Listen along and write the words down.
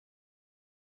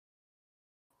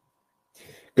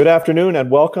Good afternoon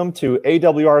and welcome to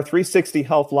AWR 360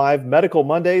 Health Live Medical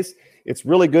Mondays. It's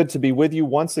really good to be with you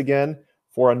once again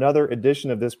for another edition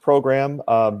of this program.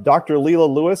 Dr. Lela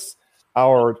Lewis,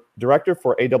 our director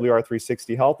for AWR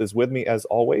 360 Health, is with me as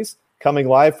always, coming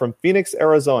live from Phoenix,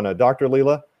 Arizona. Dr.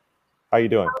 Lela, how are you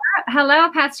doing?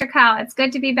 Hello, Pastor Kyle. It's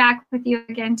good to be back with you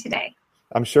again today.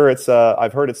 I'm sure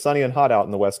I've heard it's sunny and hot out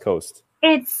in the West Coast.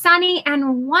 It's sunny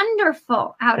and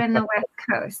wonderful out in the West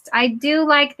Coast. I do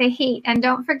like the heat. And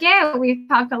don't forget, we've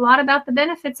talked a lot about the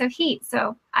benefits of heat.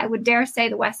 So I would dare say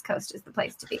the West Coast is the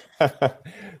place to be.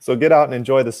 So get out and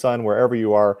enjoy the sun wherever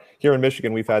you are. Here in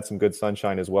Michigan, we've had some good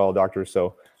sunshine as well, Doctor.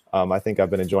 So I think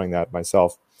I've been enjoying that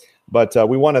myself. But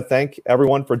we want to thank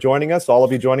everyone for joining us, all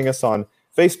of you joining us on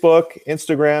Facebook,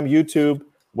 Instagram, YouTube.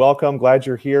 Welcome. Glad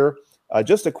you're here.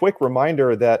 Just a quick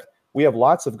reminder that we have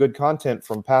lots of good content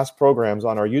from past programs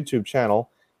on our YouTube channel,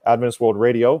 Adventist World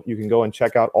Radio. You can go and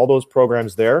check out all those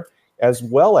programs there, as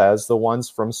well as the ones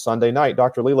from Sunday night.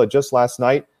 Dr. Lela, just last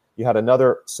night, you had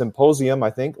another symposium, I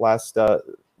think, last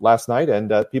night,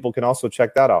 and people can also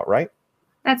check that out, right?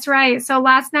 That's right. So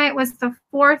last night was the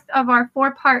fourth of our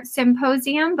four-part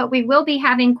symposium, but we will be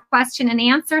having question and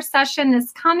answer session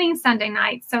this coming Sunday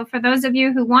night. So for those of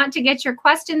you who want to get your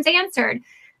questions answered,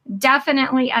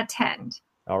 definitely attend.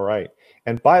 All right.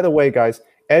 And by the way, guys,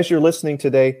 as you're listening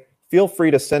today, feel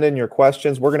free to send in your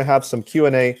questions. We're going to have some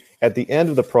Q&A at the end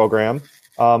of the program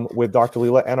with Dr.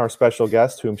 Lela and our special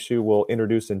guest, whom she will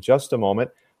introduce in just a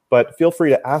moment. But feel free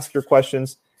to ask your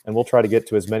questions, and we'll try to get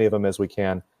to as many of them as we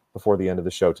can before the end of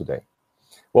the show today.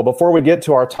 Well, before we get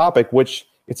to our topic, which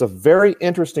it's a very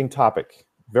interesting topic,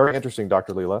 very interesting,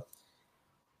 Dr. Lela.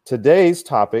 Today's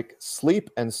topic,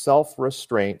 sleep and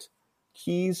self-restraint,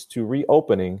 keys to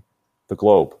reopening the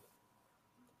globe.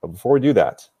 But before we do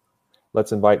that,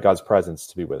 let's invite God's presence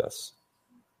to be with us.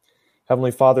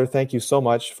 Heavenly Father, thank you so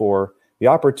much for the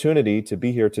opportunity to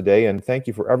be here today, and thank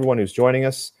you for everyone who's joining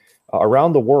us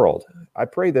around the world. I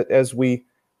pray that as we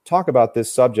talk about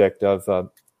this subject of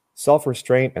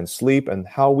self-restraint and sleep and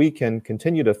how we can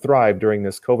continue to thrive during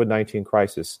this COVID-19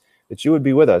 crisis, that you would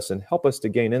be with us and help us to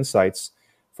gain insights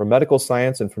from medical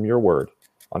science and from your word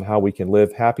on how we can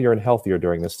live happier and healthier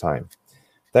during this time.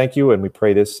 Thank you, and we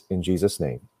pray this in Jesus'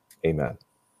 name. Amen.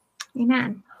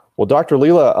 Amen. Well, Dr.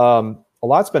 Lela, a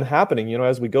lot's been happening,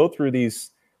 as we go through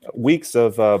these weeks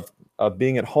of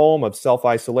being at home, of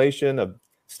self-isolation, of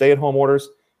stay-at-home orders.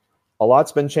 A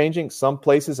lot's been changing. Some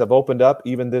places have opened up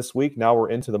even this week. Now we're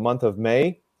into the month of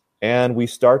May, and we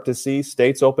start to see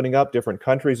states opening up, different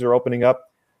countries are opening up.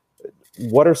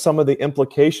 What are some of the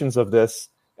implications of this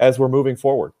as we're moving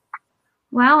forward?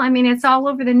 Well, I mean, it's all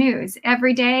over the news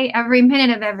every day, every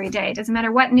minute of every day. It doesn't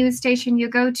matter what news station you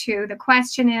go to. The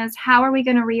question is, how are we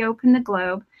going to reopen the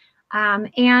globe?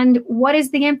 And what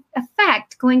is the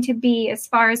effect going to be as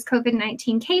far as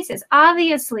COVID-19 cases?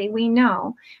 Obviously, we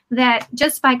know that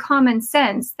just by common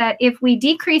sense, that if we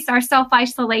decrease our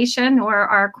self-isolation or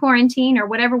our quarantine or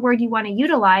whatever word you want to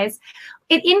utilize,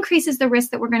 it increases the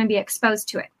risk that we're going to be exposed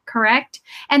to it, correct?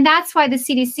 And that's why the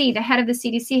CDC, the head of the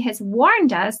CDC, has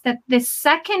warned us that the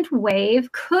second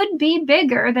wave could be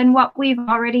bigger than what we've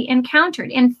already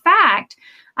encountered. In fact,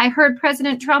 I heard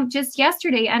President Trump just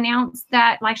yesterday announce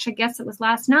that, actually, I guess it was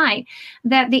last night,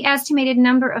 that the estimated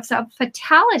number of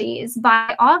fatalities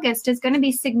by August is going to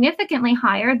be significantly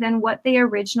higher than what they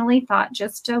originally thought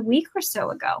just a week or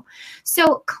so ago.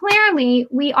 So clearly,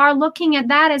 we are looking at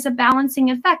that as a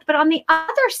balancing effect. But on the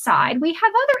other side, we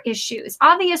have other issues.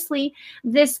 Obviously,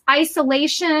 this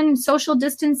isolation, social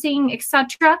distancing,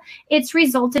 etc., it's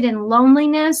resulted in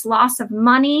loneliness, loss of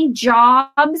money,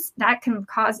 jobs. That can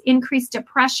cause increased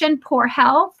depression, poor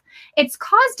health. It's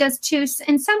caused us to,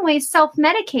 in some ways,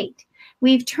 self-medicate.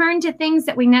 We've turned to things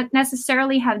that we not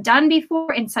necessarily have done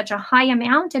before in such a high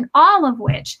amount, and all of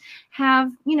which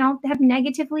have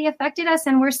negatively affected us.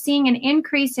 And we're seeing an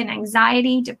increase in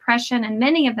anxiety, depression, and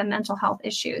many of the mental health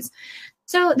issues.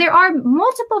 So there are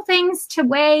multiple things to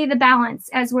weigh the balance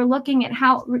as we're looking at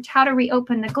how to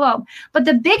reopen the globe. But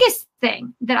the biggest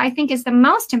thing that I think is the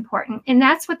most important, and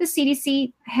that's what the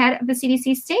CDC head of the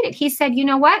CDC stated. He said, you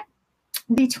know what?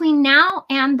 Between now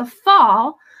and the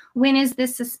fall, when is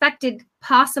this suspected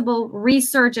possible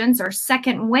resurgence or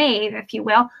second wave, if you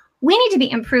will, we need to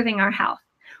be improving our health.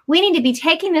 We need to be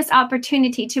taking this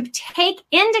opportunity to take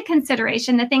into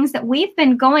consideration the things that we've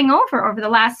been going over the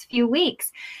last few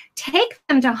weeks, take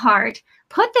them to heart,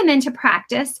 put them into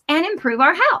practice, and improve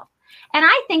our health. And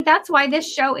I think that's why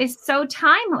this show is so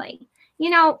timely.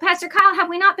 Pastor Kyle, have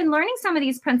we not been learning some of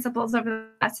these principles over the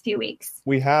last few weeks?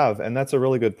 We have, and that's a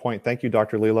really good point. Thank you,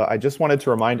 Dr. Lela. I just wanted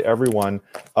to remind everyone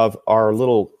of our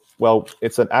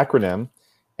it's an acronym,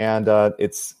 And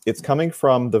it's coming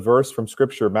from the verse from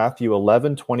Scripture, Matthew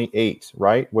 11:28,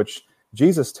 right? Which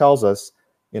Jesus tells us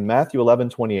in Matthew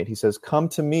 11:28. He says, "Come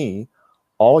to me,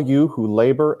 all you who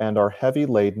labor and are heavy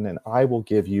laden, and I will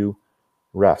give you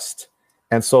rest."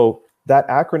 And so that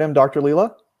acronym, Dr.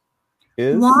 Lela,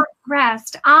 is? Want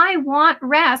rest. I want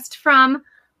rest from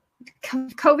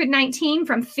COVID-19,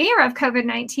 from fear of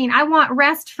COVID-19. I want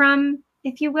rest from,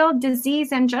 if you will,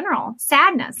 disease in general,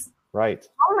 sadness. Right.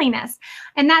 Loneliness.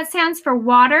 And that stands for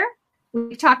water.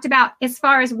 We talked about, as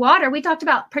far as water, we talked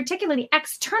about particularly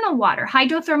external water,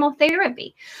 hydrothermal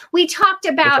therapy. We talked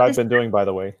about... Which I've been doing, by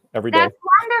the way, every day. That's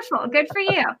wonderful. Good for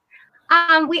you.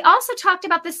 We also talked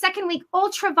about the second week,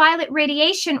 ultraviolet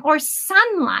radiation or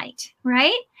sunlight,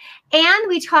 right? And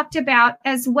we talked about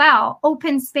as well,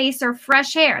 open space or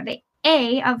fresh air, the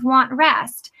A of want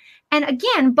rest. And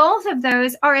again, both of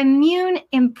those are immune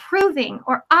improving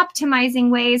or optimizing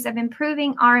ways of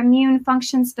improving our immune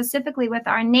function, specifically with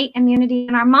our innate immunity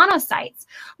and our monocytes.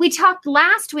 We talked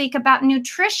last week about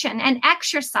nutrition and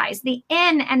exercise, the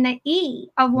N and the E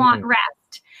of want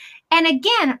rest. And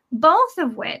again, both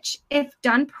of which, if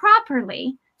done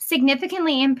properly,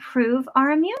 significantly improve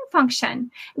our immune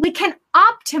function. We can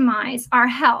optimize our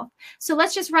health. So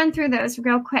let's just run through those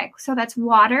real quick. So that's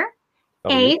water,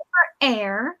 A for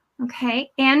air, okay,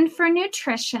 N for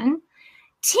nutrition,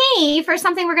 T for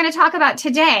something we're going to talk about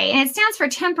today, and it stands for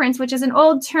temperance, which is an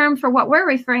old term for what we're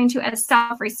referring to as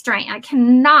self-restraint. I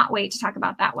cannot wait to talk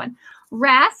about that one.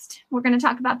 Rest, we're going to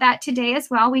talk about that today as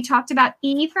well. We talked about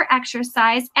E for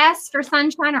exercise, S for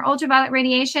sunshine or ultraviolet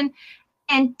radiation,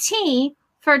 and T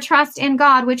for trust in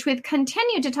God, which we've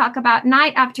continued to talk about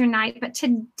night after night, but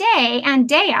today and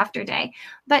day after day.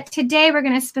 But today we're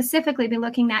going to specifically be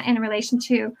looking at in relation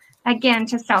to, again,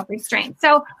 to self-restraint.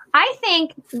 So I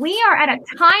think we are at a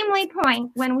timely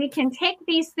point when we can take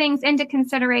these things into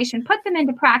consideration, put them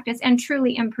into practice, and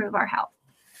truly improve our health.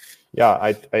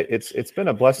 Yeah, it's been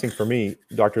a blessing for me,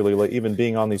 Dr. Lela, even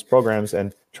being on these programs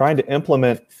and trying to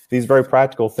implement these very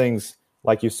practical things,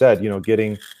 like you said,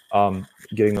 getting the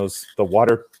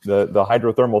water, the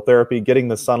hydrothermal therapy, getting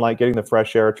the sunlight, getting the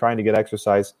fresh air, trying to get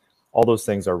exercise. All those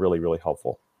things are really, really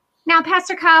helpful. Now,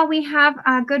 Pastor Kyle, we have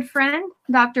a good friend,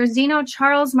 Dr. Zeno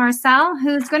Charles-Marcel,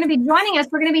 who's going to be joining us.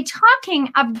 We're going to be talking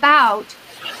about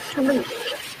sleep.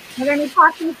 We're going to be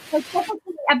talking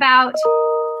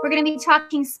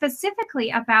specifically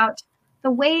about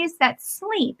the ways that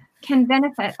sleep can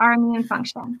benefit our immune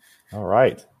function. All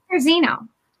right. Dr. Zeno.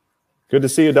 Good to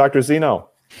see you, Dr. Zeno.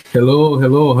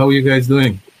 Hello. How are you guys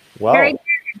doing? Well, very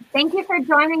good. Thank you for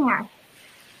joining us.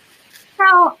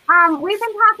 So we've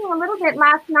been talking a little bit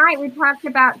last night. We talked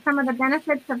about some of the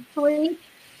benefits of sleep.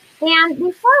 And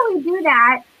before we do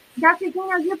that, Dr.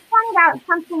 Zeno, you pointed out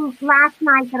something last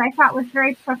night that I thought was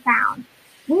very profound.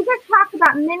 We just talked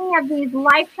about many of these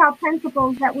lifestyle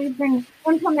principles that we've been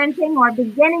implementing or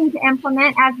beginning to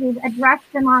implement as we've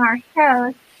addressed them on our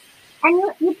shows. And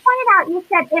you pointed out, you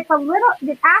said,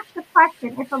 you asked the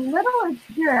question, if a little is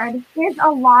good, is a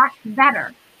lot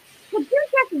better. Could you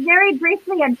just very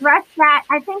briefly address that?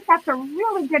 I think that's a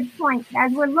really good point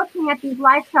as we're looking at these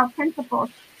lifestyle principles.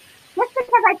 Just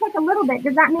because I take a little bit,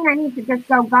 does that mean I need to just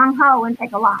go gung-ho and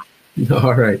take a lot?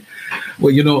 All right.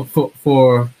 Well,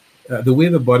 for the way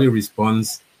the body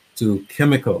responds to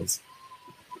chemicals,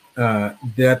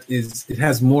 it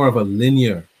has more of a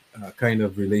linear kind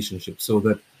of relationship. So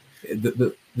that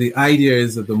the idea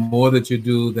is that the more that you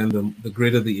do, then the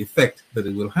greater the effect that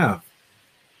it will have.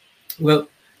 Well,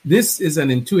 this is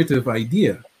an intuitive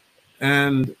idea.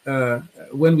 And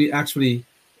when we actually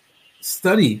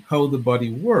study how the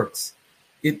body works,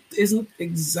 it isn't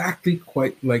exactly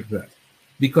quite like that.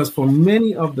 Because for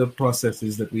many of the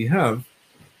processes that we have,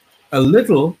 a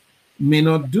little may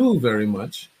not do very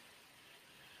much.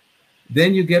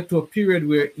 Then you get to a period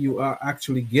where you are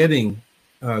actually getting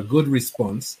a good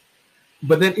response.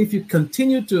 But then if you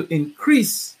continue to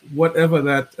increase whatever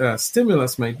that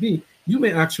stimulus might be, you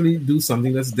may actually do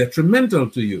something that's detrimental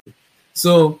to you.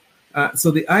 So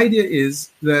the idea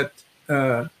is that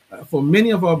for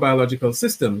many of our biological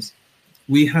systems,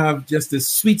 we have just this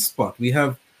sweet spot. We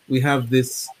have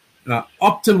this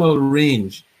optimal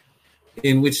range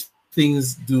in which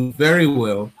things do very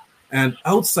well, and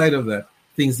outside of that,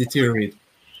 things deteriorate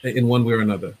in one way or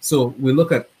another. So we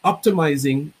look at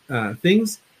optimizing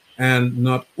things and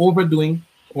not overdoing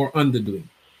or underdoing.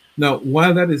 Now,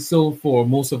 while that is so for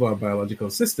most of our biological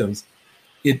systems,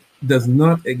 it does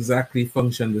not exactly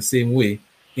function the same way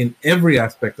in every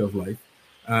aspect of life.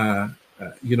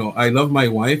 I love my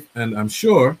wife, and I'm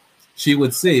sure she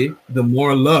would say the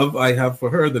more love I have for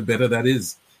her, the better that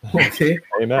is. Okay.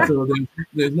 Amen. So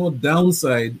there's no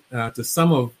downside to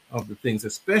some of the things,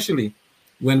 especially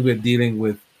when we're dealing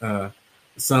with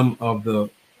some of the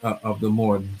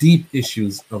more deep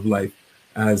issues of life,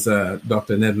 as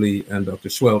Dr. Nedley and Dr.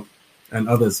 Schwelp and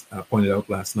others pointed out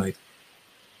last night.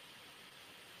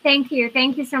 Thank you.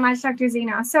 Thank you so much, Dr.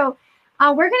 Zeno. So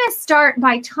we're going to start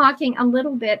by talking a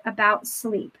little bit about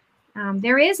sleep.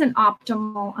 There is an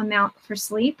optimal amount for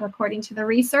sleep, according to the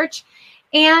research.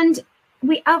 And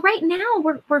we right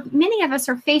now, many of us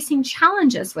are facing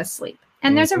challenges with sleep.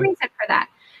 And there's a reason for that.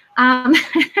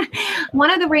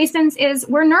 One of the reasons is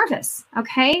we're nervous,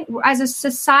 okay? As a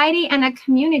society and a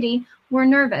community, we're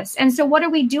nervous. And so what are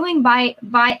we doing by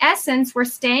essence? We're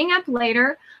staying up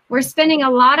later. We're spending a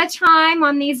lot of time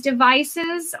on these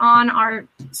devices, on our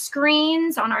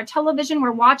screens, on our television.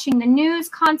 We're watching the news,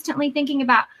 constantly thinking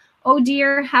about, oh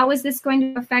dear, how is this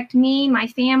going to affect me, my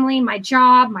family, my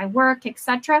job, my work,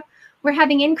 etc. We're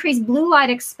having increased blue light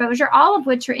exposure, all of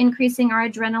which are increasing our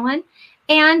adrenaline.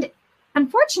 And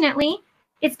unfortunately,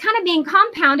 it's kind of being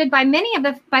compounded by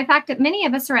the fact that many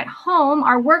of us are at home.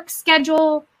 Our work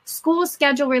schedule, school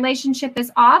schedule relationship is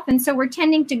off. And so we're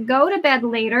tending to go to bed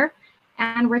later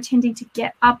and we're tending to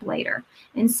get up later.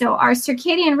 And so our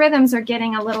circadian rhythms are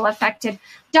getting a little affected.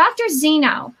 Dr.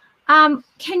 Zeno,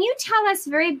 can you tell us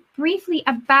very briefly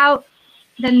about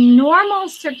the normal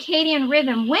circadian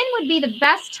rhythm? When would be the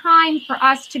best time for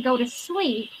us to go to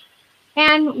sleep?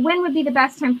 And when would be the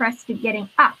best time for us to be getting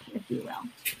up, if you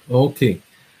will? Okay.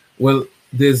 Well,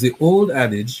 there's the old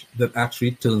adage that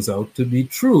actually turns out to be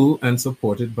true and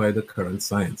supported by the current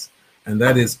science. And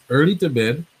that is early to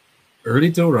bed,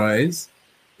 early to rise.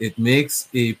 It makes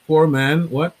a poor man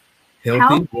what?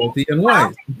 Healthy, wealthy, and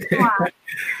wise.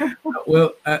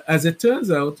 Well, as it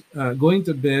turns out, going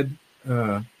to bed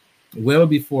well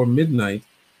before midnight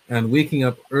and waking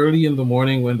up early in the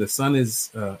morning when the sun is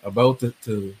about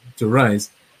to rise,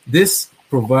 this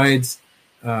provides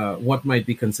what might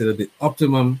be considered the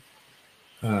optimum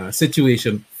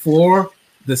situation for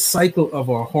the cycle of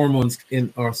our hormones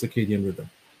in our circadian rhythm.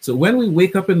 So when we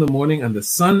wake up in the morning and the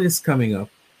sun is coming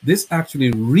up, this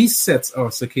actually resets our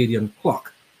circadian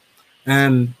clock.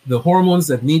 And the hormones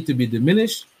that need to be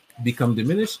diminished become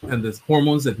diminished, and the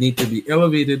hormones that need to be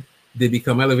elevated, they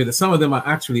become elevated. Some of them are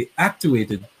actually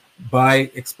actuated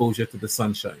by exposure to the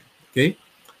sunshine. Okay.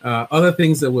 Other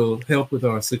things that will help with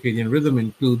our circadian rhythm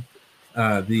include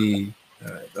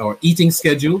our eating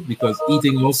schedule, because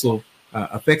eating also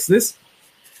affects this,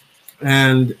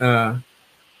 and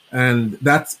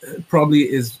that probably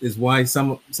is why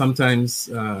sometimes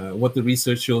what the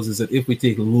research shows is that if we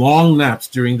take long naps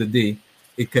during the day,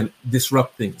 it can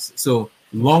disrupt things. So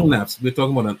long naps, we're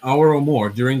talking about an hour or more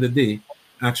during the day,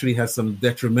 actually has some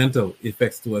detrimental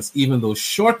effects to us, even though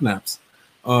short naps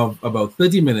of about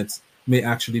 30 minutes may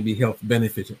actually be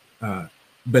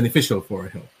beneficial for our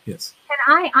health. Yes.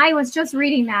 And I was just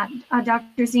reading that,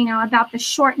 Dr. Zeno, about the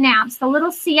short naps, the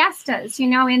little siestas, in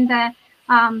the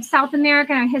South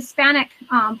American or Hispanic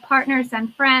partners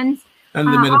and friends. And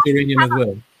the Mediterranean as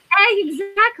well.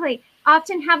 Exactly.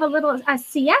 Often have a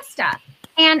siesta.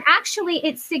 And actually,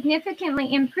 it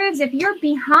significantly improves if you're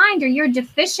behind or you're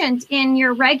deficient in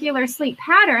your regular sleep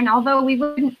pattern, although we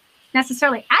wouldn't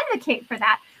necessarily advocate for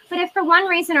that. But if for one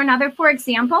reason or another, for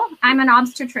example, I'm an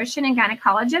obstetrician and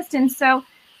gynecologist, and so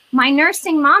my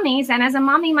nursing mommies, and as a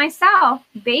mommy myself,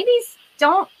 babies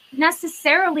don't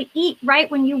necessarily eat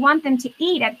right when you want them to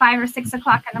eat at 5 or 6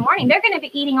 o'clock in the morning. They're going to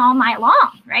be eating all night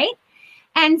long, right?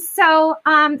 And so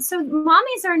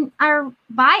mommies are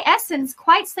by essence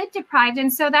quite sleep deprived.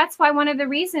 And so that's why one of the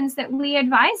reasons that we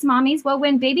advise mommies, well,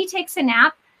 when baby takes a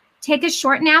nap, take a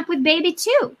short nap with baby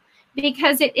too,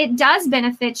 because it does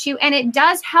benefit you and it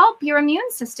does help your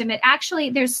immune system.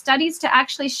 There's studies to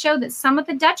actually show that some of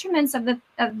the detriments of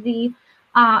the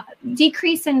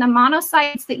decrease in the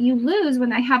monocytes that you lose when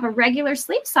they have a regular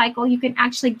sleep cycle, you can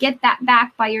actually get that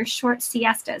back by your short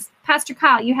siestas. Pastor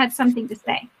Kyle, you had something to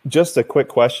say. Just a quick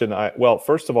question.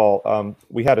 First of all,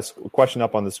 we had a question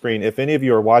up on the screen. If any of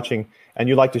you are watching and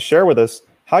you'd like to share with us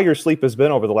how your sleep has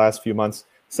been over the last few months,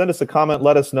 send us a comment,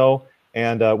 let us know,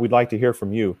 and we'd like to hear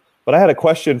from you. But I had a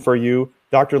question for you,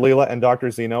 Dr. Lela and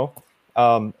Dr. Zeno.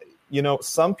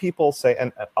 Some people say,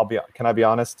 and can I be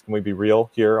honest? Can we be real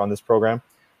here on this program?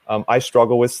 I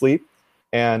struggle with sleep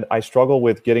and I struggle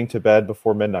with getting to bed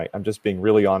before midnight. I'm just being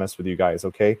really honest with you guys.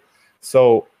 Okay.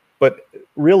 So, but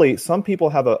really some people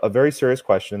have a very serious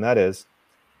question, and that is,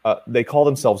 they call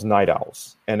themselves night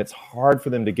owls, and it's hard for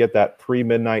them to get that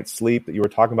pre-midnight sleep that you were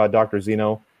talking about, Dr.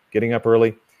 Zeno, getting up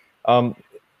early.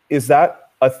 Is that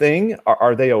a thing?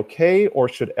 Are they okay? Or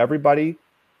should everybody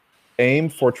aim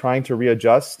for trying to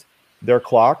readjust their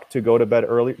clock to go to bed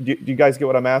early? Do you guys get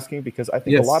what I'm asking? Because I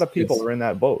think a lot of people are in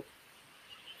that boat.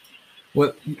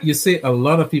 Well, you say a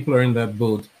lot of people are in that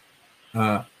boat.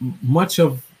 Much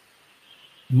of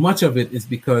it is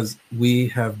because we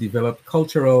have developed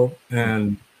cultural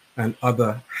and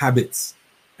other habits.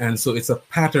 And so it's a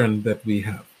pattern that we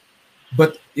have.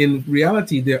 But in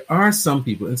reality, there are some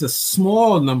people, it's a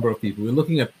small number of people, we're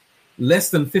looking at less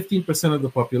than 15% of the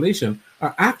population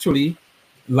are actually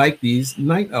like these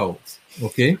night owls,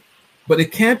 okay? But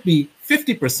it can't be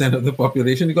 50% of the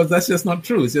population because that's just not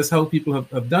true. It's just how people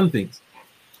have done things.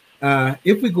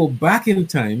 If we go back in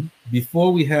time,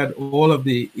 before we had all of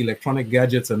the electronic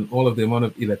gadgets and all of the amount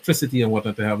of electricity and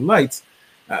whatnot to have lights,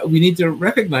 we need to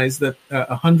recognize that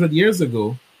 100 years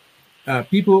ago,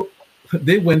 people,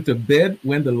 they went to bed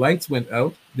when the lights went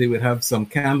out. They would have some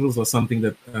candles or something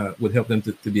that would help them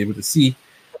to be able to see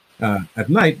at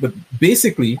night. But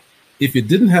basically, if you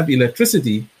didn't have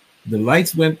electricity, the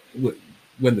lights went,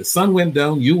 when the sun went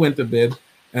down, you went to bed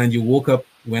and you woke up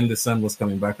when the sun was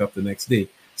coming back up the next day.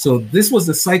 So this was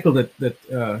the cycle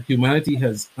that humanity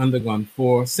has undergone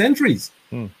for centuries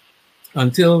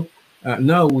until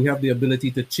now we have the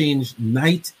ability to change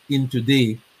night into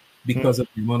day because of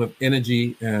the amount of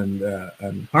energy and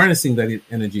harnessing that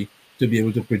energy to be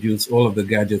able to produce all of the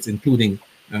gadgets, including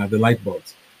the light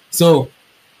bulbs. So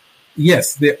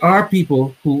yes, there are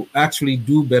people who actually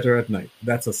do better at night.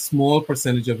 That's a small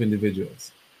percentage of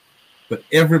individuals, but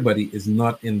everybody is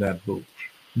not in that boat.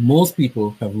 Most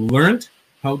people have learned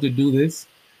how to do this.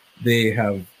 They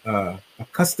have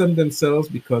accustomed themselves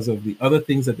because of the other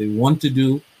things that they want to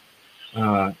do,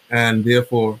 and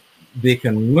therefore they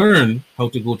can learn how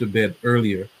to go to bed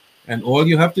earlier. And all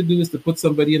you have to do is to put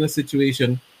somebody in a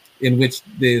situation in which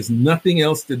there's nothing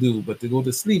else to do but to go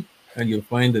to sleep, and you'll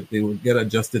find that they will get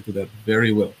adjusted to that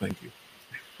very well. Thank you.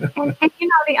 and you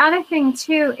know, the other thing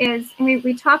too is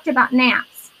we talked about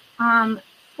naps.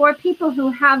 For people who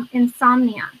have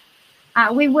insomnia,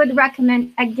 we would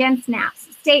recommend against naps.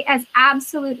 Stay as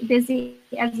absolute busy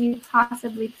as you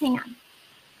possibly can.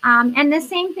 And the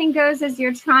same thing goes as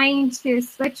you're trying to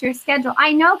switch your schedule.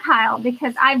 I know, Kyle,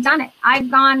 because I've done it. I've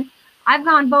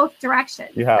gone both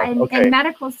directions. You have? Okay. In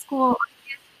medical school.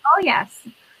 Oh, yes.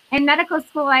 In medical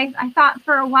school, I thought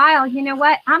for a while, you know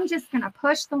what? I'm just going to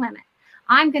push the limit.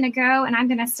 I'm going to go and I'm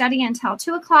going to study until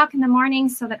 2 o'clock in the morning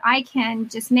so that I can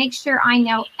just make sure I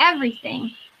know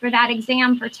everything for that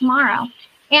exam for tomorrow.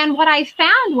 And what I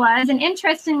found was, and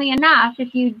interestingly enough,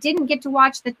 if you didn't get to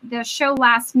watch the show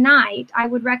last night, I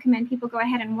would recommend people go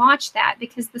ahead and watch that,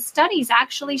 because the studies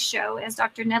actually show, as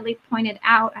Dr. Nedley pointed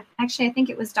out, actually, I think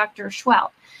it was Dr.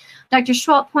 Schwelt. Dr.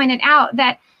 Schwelt pointed out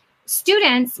that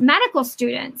medical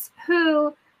students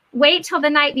who wait till the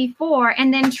night before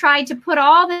and then try to put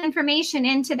all the information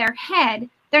into their head,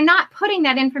 they're not putting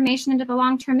that information into the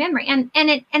long-term memory. And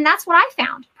that's what I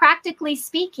found, practically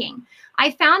speaking.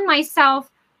 I found myself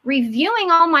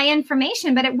reviewing all my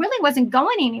information, but it really wasn't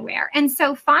going anywhere. And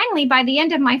so finally, by the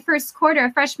end of my first quarter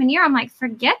of freshman year, I'm like,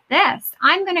 forget this.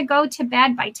 I'm going to go to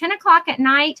bed by 10 o'clock at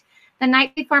night. The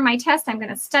night before my test, I'm going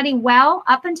to study well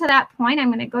up until that point. I'm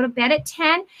going to go to bed at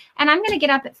 10, and I'm going to get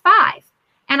up at 5.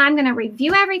 And I'm going to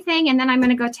review everything, and then I'm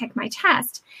going to go take my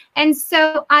test. And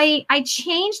so I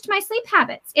changed my sleep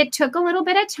habits. It took a little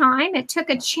bit of time. It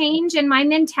took a change in my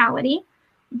mentality,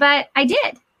 but I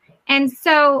did. And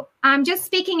so I'm just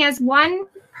speaking as one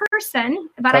person,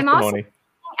 but I'm also speaking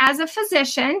as a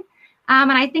physician.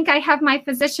 And I think I have my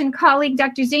physician colleague,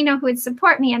 Dr. Zeno, who would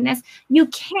support me in this. You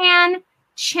can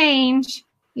change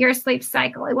your sleep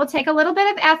cycle. It will take a little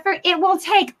bit of effort. It will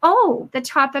take, the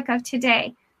topic of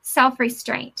today,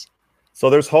 self-restraint. So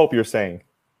there's hope, you're saying,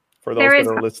 for those that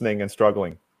are listening and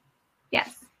struggling.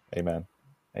 Yes. Amen.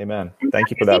 Amen.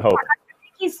 Thank you for that hope.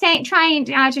 He's trying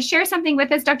to share something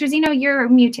with us. Dr. Zeno, you're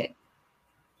muted.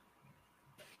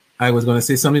 I was going to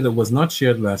say something that was not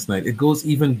shared last night. It goes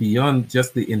even beyond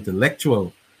just the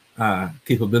intellectual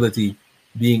capability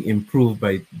being improved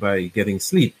by getting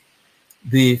sleep.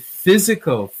 The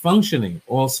physical functioning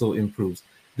also improves.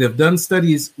 They've done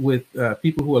studies with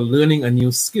people who are learning a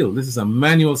new skill. This is a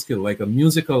manual skill, like they're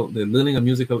learning a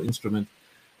musical instrument,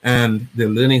 and they're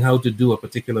learning how to do a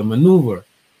particular maneuver.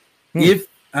 If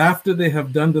after they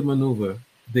have done the maneuver,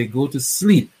 they go to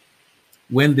sleep,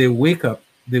 when they wake up,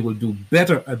 they will do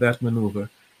better at that maneuver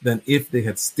than if they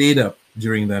had stayed up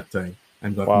during that time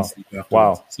and gotten sleep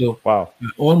afterwards. So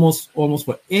almost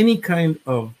for any kind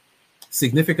of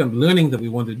significant learning that we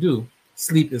want to do,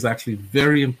 sleep is actually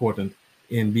very important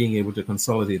in being able to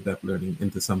consolidate that learning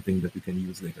into something that we can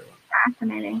use later on.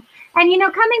 Fascinating.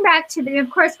 And, coming back to of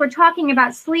course, we're talking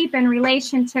about sleep in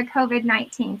relation to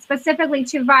COVID-19, specifically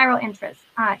to viral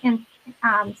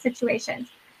situations.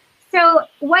 So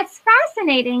what's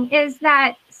fascinating is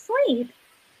that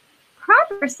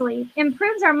proper sleep,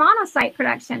 improves our monocyte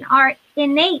production, our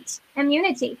innate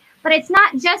immunity. But it's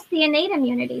not just the innate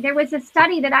immunity. There was a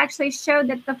study that actually showed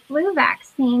that the flu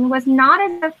vaccine was not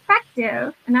as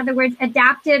effective, in other words,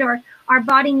 adapted or our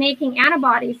body making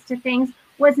antibodies to things,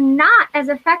 was not as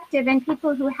effective in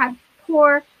people who had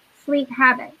poor sleep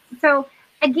habits. So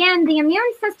again, the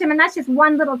immune system, and that's just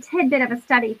one little tidbit of a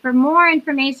study. For more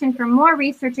information, for more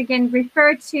research, again,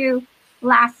 refer to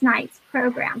last night's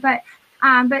program. But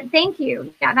thank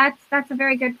you. Yeah, that's a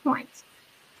very good point.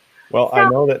 Well, I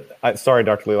know that, sorry,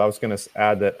 Dr. Lela, I was going to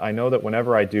add that I know that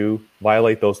whenever I do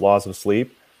violate those laws of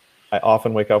sleep, I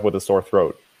often wake up with a sore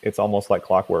throat. It's almost like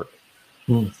clockwork.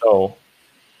 So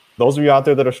those of you out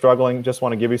there that are struggling, just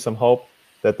want to give you some hope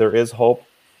that there is hope.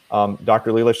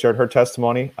 Dr. Lela shared her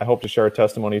testimony. I hope to share a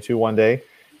testimony too one day.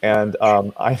 And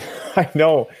I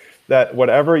know that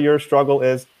whatever your struggle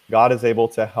is, God is able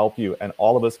to help you. And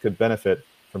all of us could benefit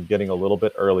from getting a little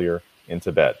bit earlier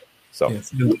into bed. So,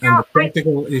 yes. And the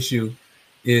practical issue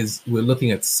is we're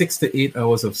looking at 6 to 8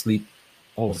 hours of sleep,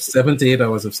 or 7 to 8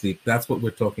 hours of sleep. That's what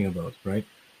we're talking about, right?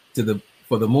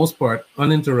 For the most part,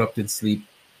 uninterrupted sleep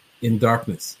in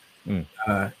darkness.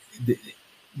 The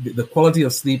quality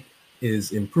of sleep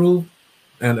is improved,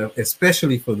 and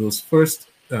especially for those first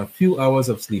few hours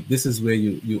of sleep, this is where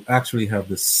you actually have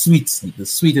the sweet sleep. The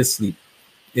sweetest sleep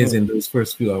is in those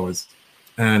first few hours,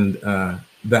 and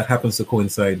that happens to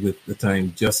coincide with the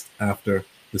time just after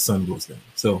the sun goes down.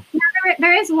 So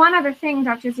there is one other thing,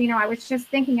 Dr. Zeno, I was just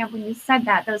thinking of when you said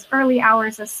that, those early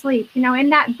hours of sleep. You know,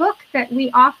 in that book that we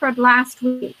offered last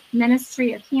week,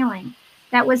 Ministry of Healing,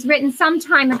 that was written some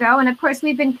time ago, and of course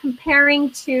we've been comparing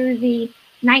to the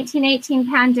 1918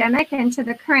 pandemic and to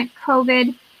the current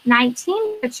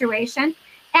COVID-19 situation.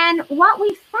 And what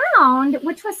we found,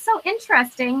 which was so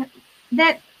interesting,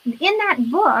 that in that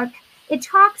book, it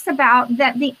talks about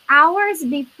that the hours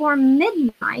before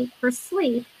midnight for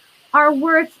sleep are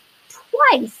worth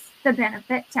twice the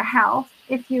benefit to health,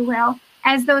 if you will,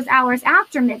 as those hours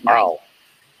after midnight. Wow.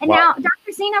 And now,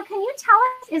 Dr. Zeno, can you tell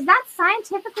us, is that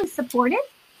scientifically supported?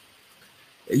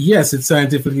 Yes, it's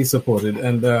scientifically supported,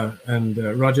 and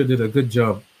Roger did a good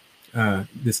job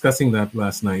discussing that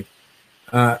last night.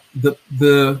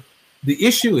 The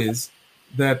issue is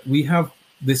that we have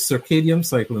this circadian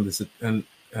cycle, and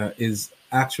is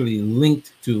actually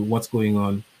linked to what's going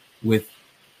on with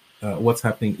what's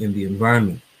happening in the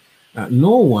environment.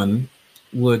 No one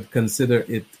would consider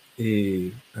it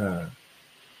a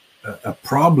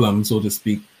problem, so to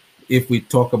speak, if we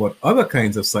talk about other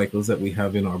kinds of cycles that we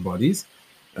have in our bodies.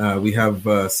 We have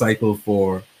a cycle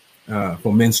for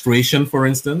menstruation, for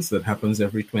instance, that happens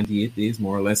every 28 days,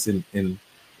 more or less, in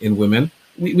women.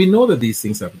 We know that these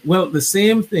things happen. Well, the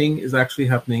same thing is actually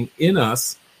happening in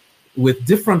us with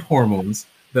different hormones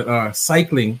that are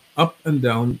cycling up and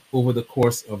down over the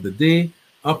course of the day,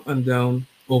 up and down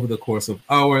over the course of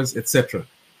hours, etc.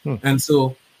 And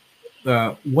so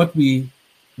what we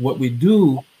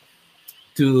do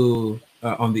to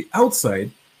on the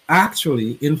outside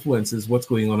actually influences what's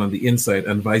going on the inside,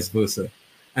 and vice versa.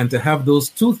 And to have those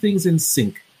two things in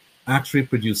sync actually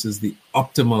produces the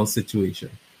optimal situation.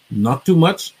 Not too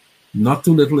much, not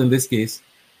too little in this case,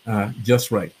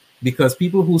 just right. Because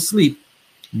people who sleep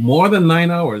more than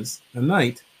 9 hours a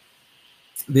night,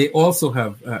 they also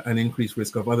have an increased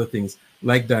risk of other things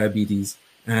like diabetes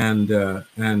and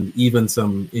even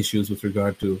some issues with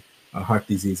regard to heart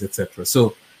disease, etc.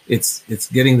 So it's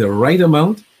getting the right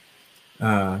amount.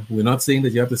 We're not saying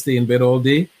that you have to stay in bed all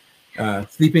day.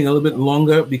 Sleeping a little bit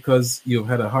longer because you've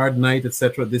had a hard night,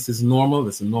 etc. This is normal.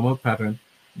 It's a normal pattern.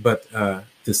 But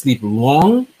to sleep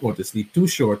long or to sleep too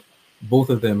short, both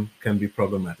of them can be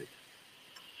problematic.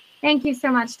 Thank you so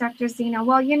much, Dr. Zeno.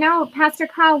 Well, you know, Pastor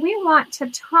Carl, we want to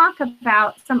talk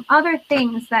about some other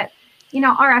things that, you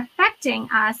know, are affecting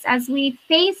us as we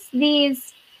face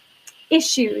these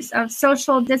issues of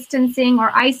social distancing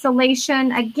or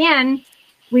isolation. Again,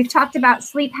 we've talked about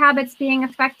sleep habits being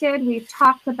affected. We've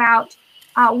talked about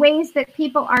ways that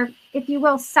people are, if you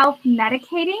will,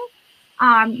 self-medicating,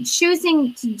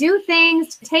 choosing to do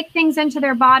things, to take things into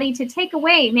their body, to take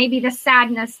away maybe the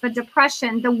sadness, the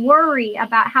depression, the worry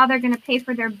about how they're going to pay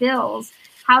for their bills,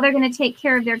 how they're going to take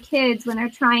care of their kids when they're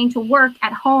trying to work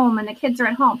at home and the kids are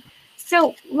at home.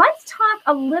 So let's talk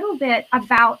a little bit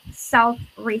about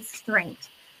self-restraint.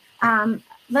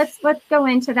 Let's go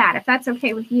into that, if that's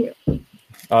okay with you.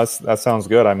 That sounds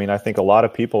good. I mean, I think a lot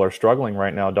of people are struggling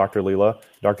right now, Dr. Lela.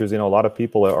 Dr. Zeno, a lot of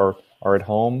people are at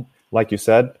home. Like you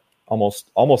said, almost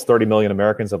 30 million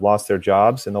Americans have lost their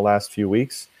jobs in the last few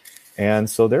weeks. And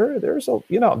so they're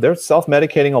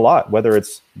self-medicating a lot, whether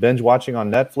it's binge watching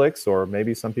on Netflix or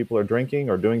maybe some people are drinking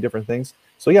or doing different things.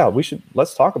 So yeah,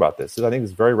 let's talk about this. I think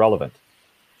it's very relevant.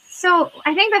 So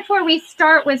I think before we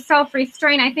start with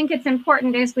self-restraint, I think it's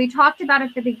important, as we talked about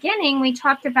at the beginning, we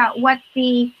talked about what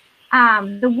the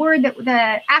word,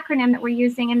 the acronym that we're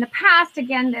using in the past.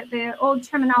 Again, the old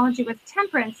terminology was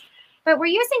temperance, but we're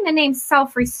using the name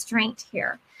self-restraint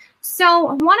here. So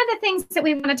one of the things that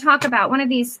we want to talk about, one of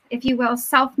these, if you will,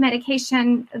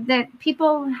 self-medication that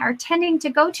people are tending to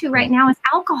go to right now is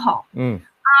alcohol.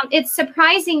 It's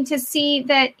surprising to see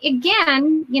that,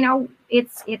 again,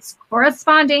 it's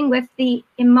corresponding with the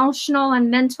emotional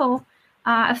and mental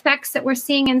effects that we're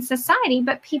seeing in society,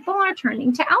 but people are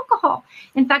turning to alcohol.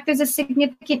 In fact, there's a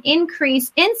significant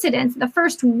incidence the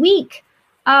first week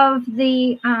of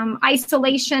the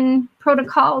isolation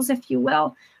protocols, if you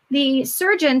will. The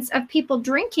surgence of people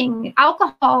drinking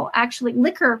alcohol, actually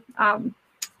liquor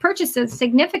purchases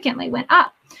significantly went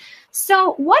up.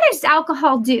 So what does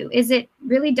alcohol do? Is it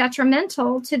really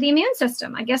detrimental to the immune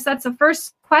system? I guess that's the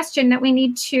first question that we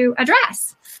need to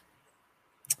address.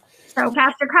 So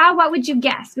Pastor Kyle, what would you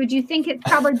guess? Would you think it's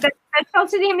probably beneficial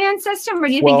to the immune system, or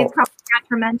do you think it's probably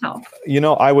detrimental?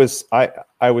 I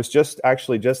was just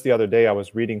the other day, I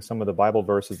was reading some of the Bible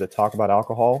verses that talk about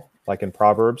alcohol, like in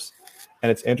Proverbs.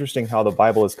 And it's interesting how the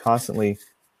Bible is constantly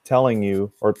telling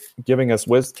you or giving us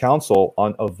counsel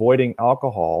on avoiding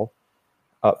alcohol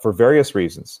for various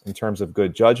reasons, in terms of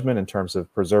good judgment, in terms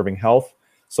of preserving health.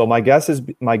 So my guess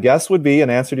would be,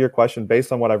 an answer to your question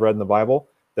based on what I've read in the Bible,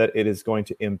 that it is going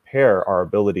to impair our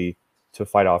ability to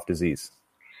fight off disease.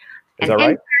 Is that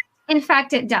right? In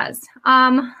fact, it does.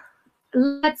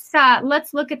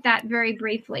 Let's look at that very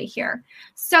briefly here.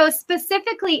 So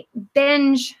specifically,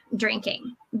 binge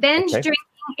drinking. Binge drinking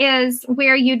is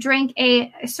where you drink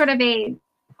a sort of a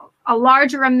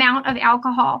larger amount of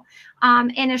alcohol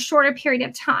in a shorter period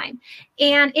of time.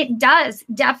 And it does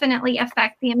definitely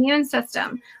affect the immune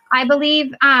system. I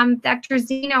believe Dr.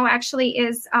 Zeno actually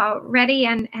is ready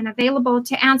and available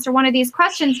to answer one of these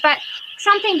questions. But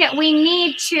something that we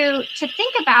need to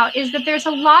think about is that there's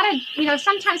a lot of,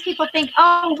 sometimes people think,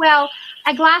 oh, well,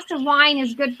 a glass of wine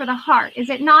is good for the heart. Is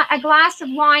it not? A glass of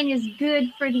wine is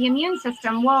good for the immune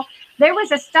system. Well, there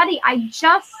was a study I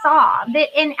just saw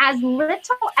that in as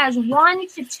little as 1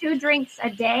 to 2 drinks a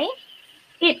day,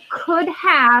 it could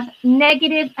have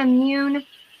negative immune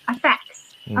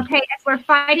effects. Okay,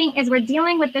 as we're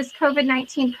dealing with this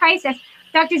COVID-19 crisis.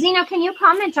 Dr. Zeno, can you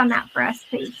comment on that for us,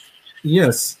 please?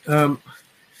 Yes. A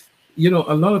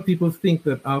lot of people think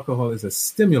that alcohol is a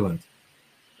stimulant.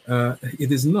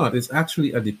 It is not. It's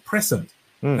actually a depressant.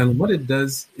 And what it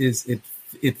does is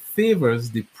it favors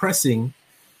depressing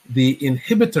the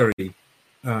inhibitory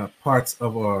parts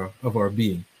of our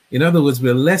being. In other words,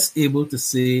 we're less able to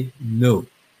say no.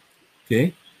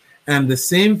 Okay, and the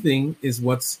same thing is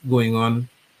what's going on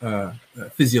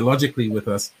physiologically with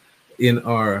us in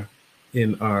our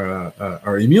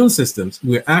immune systems.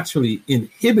 We're actually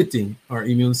inhibiting our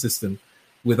immune system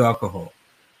with alcohol.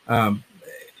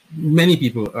 Many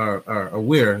people are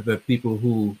aware that people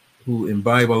who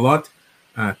imbibe a lot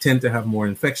tend to have more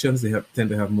infections. They tend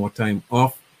to have more time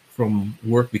off from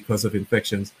work because of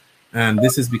infections. And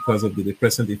this is because of the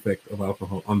depressant effect of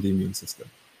alcohol on the immune system.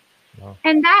 Wow.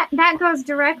 And that goes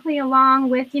directly along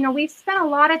with, we've spent a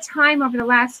lot of time over the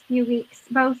last few weeks,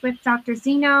 both with Dr.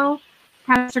 Zeno,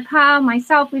 Pastor Kyle,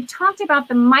 myself. We've talked about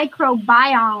the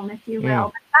microbiome, if you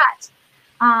will, the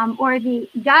gut, or the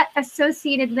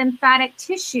gut-associated lymphatic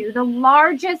tissue, the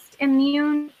largest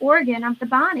immune organ of the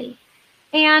body.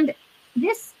 And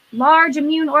this large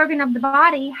immune organ of the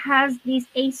body has these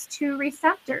ACE2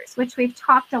 receptors, which we've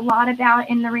talked a lot about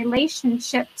in the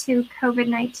relationship to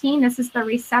COVID-19. This is the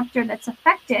receptor that's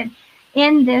affected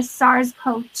in this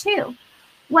SARS-CoV-2.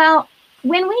 Well,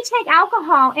 when we take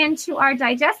alcohol into our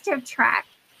digestive tract,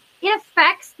 it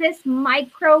affects this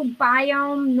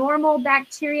microbiome, normal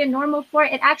bacteria, normal flora.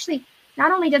 It actually,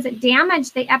 not only does it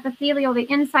damage the epithelial, the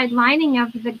inside lining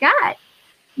of the gut,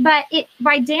 but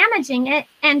by damaging it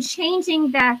and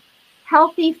changing the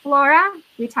healthy flora,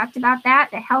 we talked about that,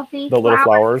 the little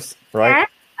flowers, right,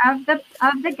 of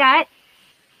the gut,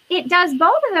 it does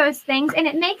both of those things, and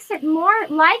it makes it more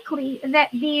likely that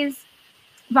these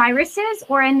viruses,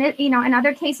 or in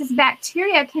other cases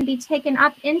bacteria, can be taken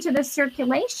up into the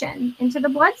circulation, into the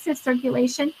blood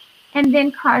circulation, and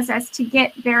then cause us to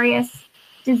get various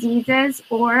diseases,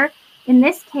 or in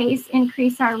this case,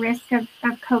 increase our risk of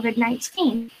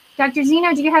COVID-19. Dr.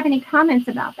 Zeno, do you have any comments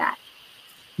about that?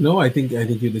 No, I think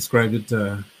you described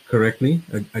it correctly.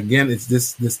 Again, it's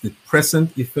this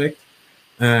depressant effect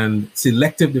and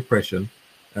selective depression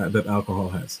that alcohol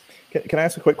has. Can I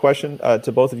ask a quick question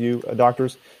to both of you,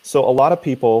 doctors? So a lot of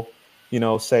people,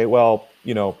 say, well,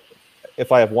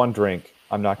 if I have one drink,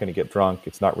 I'm not going to get drunk.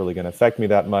 It's not really going to affect me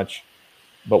that much.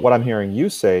 But what I'm hearing you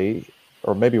say,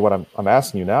 or maybe what I'm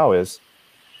asking you now is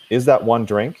that one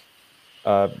drink,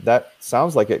 that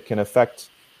sounds like it can affect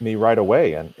me right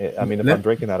away. And if I'm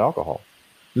drinking that alcohol.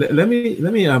 Let me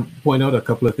point out a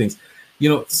couple of things.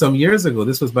 Some years ago,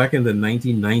 this was back in the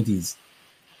 1990s,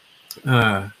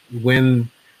 when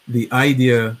the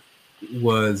idea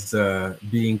was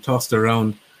being tossed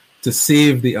around to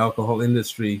save the alcohol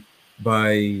industry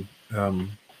by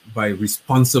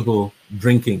responsible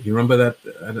drinking. You remember that?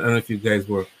 I don't know if you guys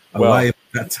were alive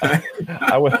at that time.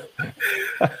 I was.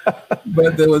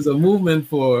 But there was a movement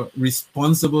for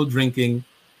responsible drinking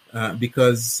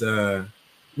because,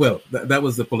 that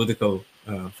was the political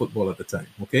football at the time.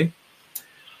 Okay.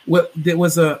 Well, there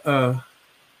was a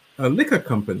liquor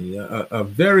company, a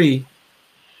very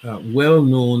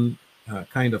well-known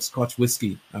kind of Scotch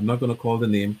whiskey. I'm not going to call the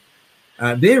name.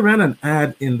 They ran an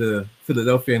ad in the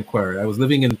Philadelphia Inquirer. I was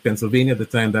living in Pennsylvania at the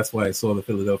time. That's why I saw the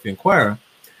Philadelphia Inquirer.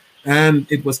 And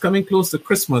it was coming close to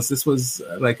Christmas. This was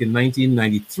like in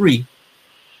 1993.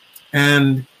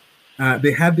 And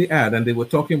they had the ad, and they were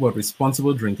talking about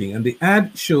responsible drinking. And the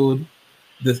ad showed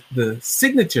the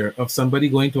signature of somebody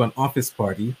going to an office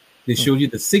party. They showed you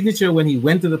the signature when he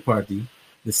went to the party,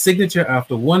 the signature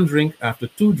after one drink, after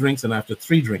two drinks, and after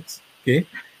three drinks. Okay.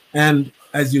 And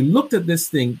as you looked at this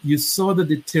thing, you saw the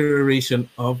deterioration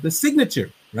of the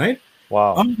signature, right?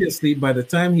 Wow. Obviously, by the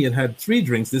time he had three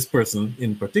drinks, this person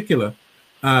in particular,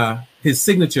 his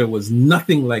signature was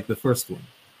nothing like the first one.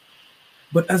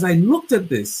 But as I looked at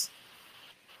this,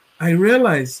 I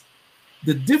realized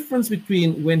the difference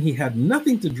between when he had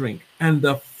nothing to drink and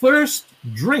the first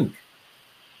drink.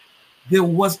 There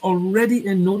was already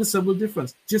a noticeable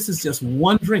difference. Just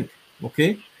one drink.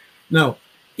 Okay. Now,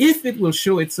 if it will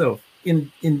show itself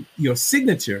in your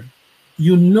signature,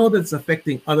 that it's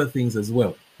affecting other things as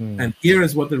well. And here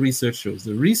is what the research shows.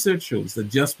 The research shows that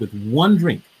just with one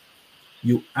drink,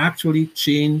 you actually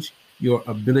change your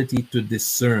ability to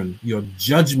discern. Your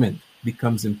judgment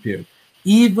becomes impaired.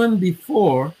 Even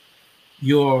before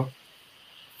your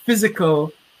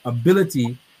physical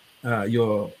ability,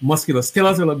 your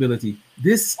musculoskeletal ability,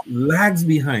 this lags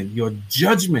behind. Your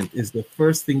judgment is the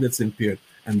first thing that's impaired.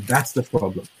 And that's the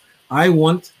problem. I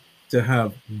want to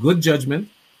have good judgment.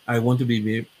 I want to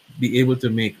be able to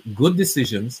make good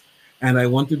decisions, and I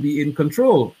want to be in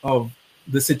control of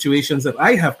the situations that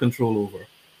I have control over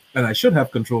and I should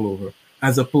have control over,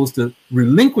 as opposed to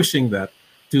relinquishing that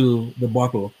to the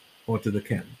bottle or to the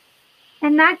can.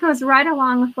 And that goes right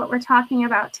along with what we're talking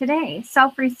about today,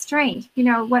 self-restraint.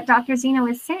 What Dr. Zeno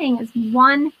is saying is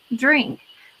one drink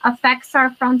affects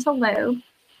our frontal lobe.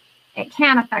 It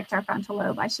can affect our frontal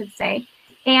lobe, I should say.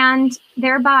 And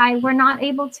thereby, we're not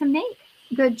able to make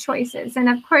good choices. And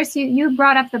of course, you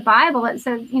brought up the Bible. It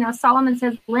says, Solomon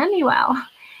says, Lemuel,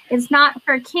 it's not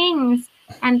for kings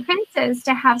and princes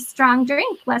to have strong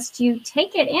drink, lest you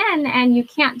take it in and you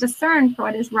can't discern for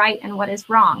what is right and what is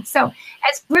wrong. So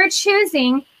as we're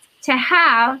choosing to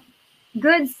have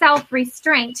good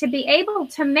self-restraint, to be able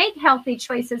to make healthy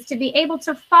choices, to be able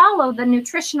to follow the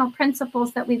nutritional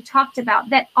principles that we've talked about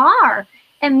that are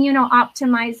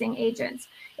immuno-optimizing agents,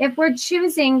 if we're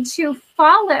choosing to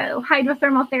follow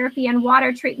hydrothermal therapy and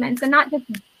water treatments, and not just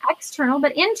external,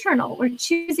 but internal, we're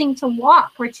choosing to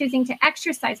walk, we're choosing to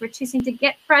exercise, we're choosing to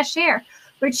get fresh air,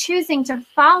 we're choosing to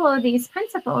follow these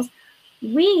principles,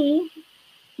 we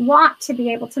want to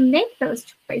be able to make those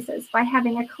choices by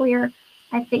having a clear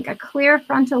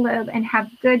frontal lobe and have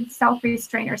good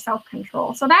self-restraint or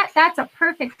self-control. So that's a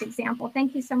perfect example.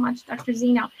 Thank you so much, Dr.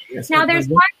 Zeno. Yes, now there's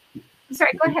one.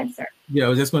 Sorry, go ahead, sir. Yeah, I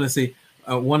was just going to say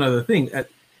one other thing.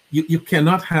 You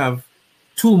cannot have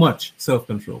too much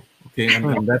self-control. Okay,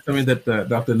 and that's something that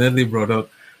Dr. Nedley brought out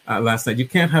last night. You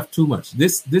can't have too much.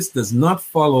 This does not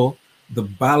follow the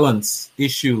balance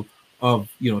issue of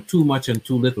too much and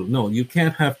too little. No, you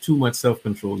can't have too much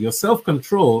self-control. Your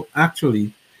self-control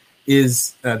actually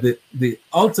is the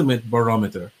ultimate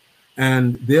barometer,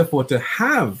 and therefore to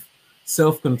have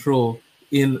self-control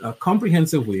in a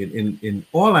comprehensive way in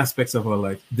all aspects of our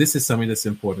life, this is something that's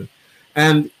important.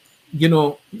 And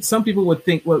some people would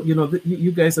think, well,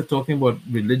 you guys are talking about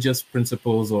religious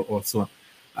principles or so on.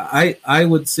 I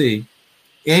would say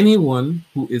anyone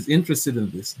who is interested in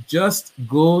this, just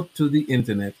go to the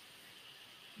internet,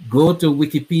 go to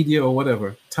Wikipedia or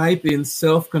whatever, type in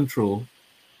self-control,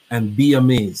 and be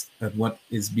amazed at what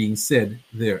is being said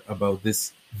there about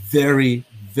this very,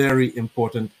 very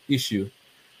important issue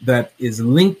that is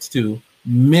linked to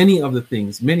many of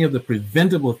the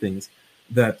preventable things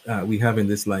that we have in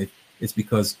this life is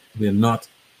because we're not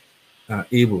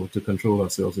able to control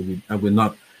ourselves, and we're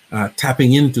not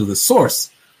tapping into the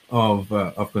source of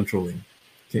controlling.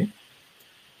 Okay.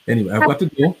 Anyway, I've got to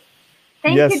go.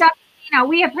 Thank you, Dr. Zeno.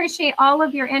 We appreciate all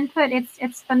of your input.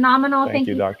 It's phenomenal. Thank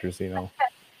you, Dr. Zeno.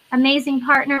 Amazing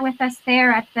partner with us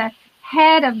there at the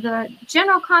head of the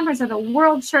General Conference of the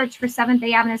World Church for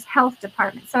Seventh-day Adventist Health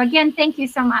Department. So again, thank you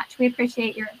so much. We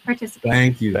appreciate your participation.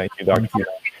 Thank you. Thank you, Dr. Zeno.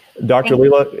 Dr.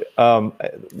 Lela,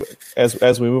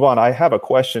 as we move on, I have a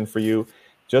question for you.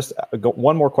 Just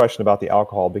one more question about the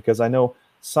alcohol, because I know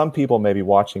some people may be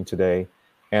watching today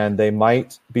and they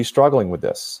might be struggling with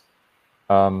this.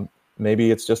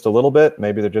 Maybe it's just a little bit.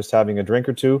 Maybe they're just having a drink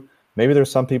or two. Maybe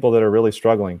there's some people that are really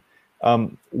struggling.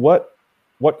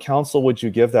 What counsel would you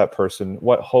give that person?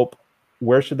 What hope?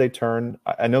 Where should they turn?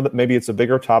 I know that maybe it's a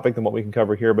bigger topic than what we can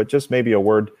cover here, but just maybe a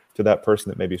word to that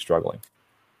person that may be struggling.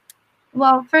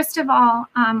 Well, first of all,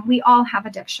 we all have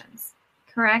addictions,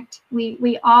 correct?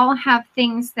 We all have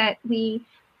things that we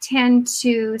tend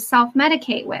to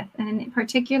self-medicate with, and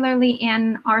particularly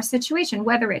in our situation,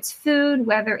 whether it's food,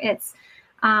 whether it's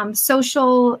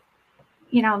social,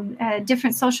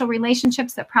 different social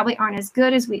relationships that probably aren't as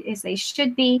good as they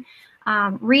should be,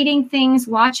 reading things,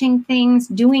 watching things,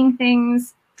 doing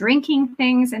things, drinking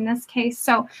things in this case.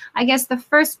 So I guess the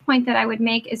first point that I would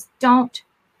make is don't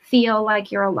feel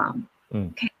like you're alone.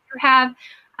 Okay,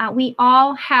 we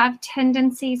all have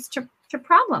tendencies to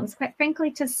problems, quite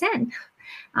frankly, to sin.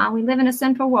 We live in a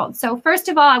sinful world. So first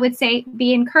of all, I would say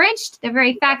be encouraged. The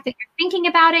very fact that you're thinking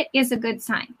about it is a good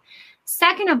sign.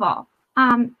 Second of all,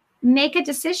 make a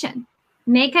decision.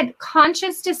 Make a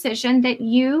conscious decision that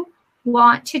you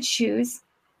want to choose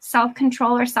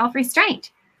self-control or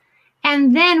self-restraint.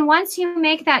 And then once you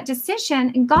make that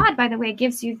decision, and God, by the way,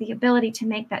 gives you the ability to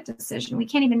make that decision. We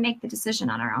can't even make the decision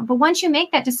on our own. But once you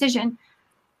make that decision,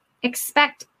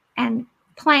 expect and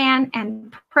plan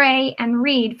and pray and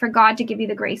read for God to give you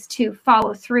the grace to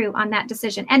follow through on that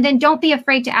decision. And then don't be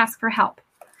afraid to ask for help.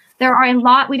 There are a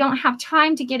lot, we don't have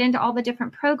time to get into all the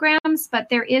different programs, but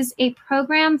there is a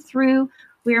program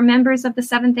we are members of the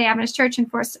Seventh-day Adventist Church, and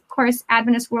of course,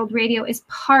 Adventist World Radio is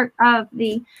part of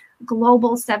the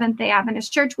global Seventh-day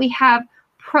Adventist Church. We have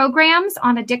programs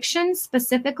on addiction,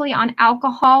 specifically on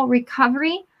alcohol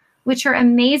recovery, which are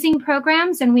amazing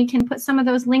programs. And we can put some of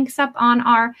those links up on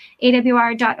our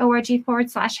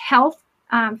awr.org/health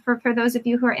for those of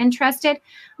you who are interested.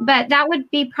 But that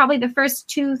would be probably the first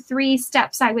 2-3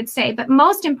 steps, I would say. But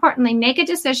most importantly, make a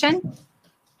decision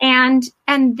and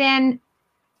then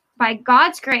by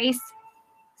God's grace,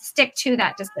 stick to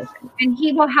that decision, and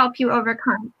He will help you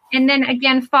overcome. And then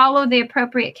again, follow the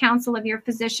appropriate counsel of your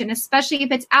physician, especially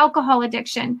if it's alcohol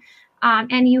addiction,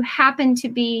 and you happen to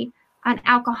be an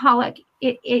alcoholic.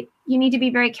 You need to be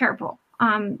very careful.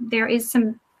 There is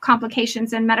some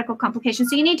complications and medical complications,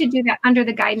 so you need to do that under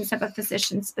the guidance of a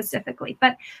physician specifically.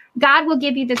 But God will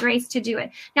give you the grace to do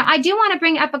it. Now, I do want to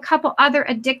bring up a couple other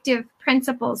addictive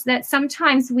principles that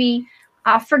sometimes we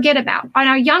forget about. On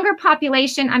our younger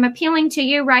population, I'm appealing to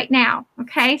you right now.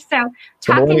 Okay, so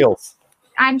millennials.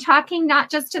 I'm talking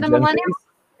not just to the millennials.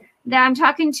 I'm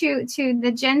talking to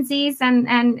the Gen Zs and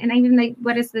even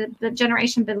what is the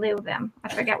generation below them? I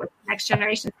forget what the next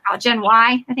generation is called. Gen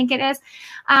Y, I think it is.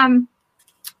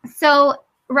 So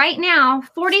right now,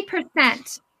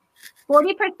 40%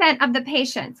 of the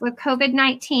patients with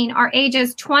COVID-19 are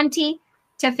ages 20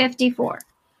 to 54.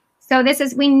 So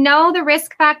we know the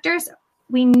risk factors.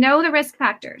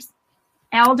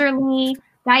 Elderly,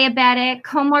 diabetic,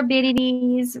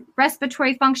 comorbidities,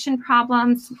 respiratory function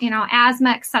problems, asthma,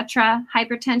 etc.,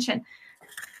 hypertension.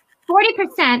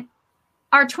 40%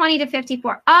 are 20 to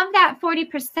 54. Of that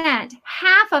 40%,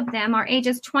 half of them are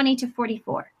ages 20 to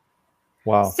 44.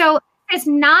 Wow. So it's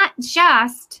not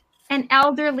just an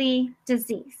elderly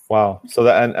disease. Wow. So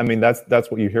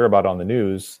that's what you hear about on the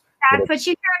news. That's what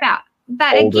you hear about.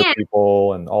 But older again,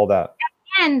 people and all that.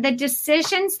 Again, the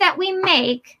decisions that we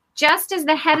make, just as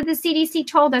the head of the CDC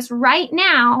told us right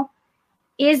now,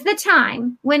 is the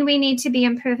time when we need to be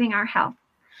improving our health.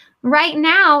 Right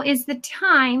now is the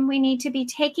time we need to be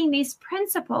taking these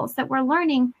principles that we're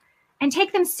learning and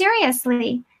take them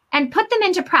seriously and put them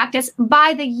into practice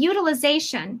by the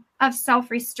utilization of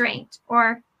self-restraint,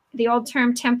 or the old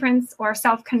term temperance or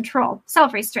self-control.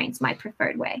 Self-restraint's my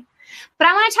preferred way. But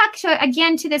I want to talk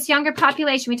to this younger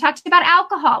population. We talked about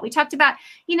alcohol. We talked about,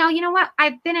 you know what?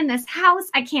 I've been in this house.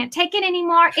 I can't take it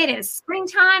anymore. It is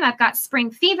springtime. I've got spring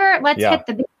fever. Let's hit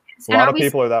the business. A lot of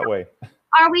people are that way.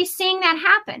 Are we seeing that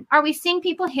happen? Are we seeing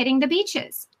people hitting the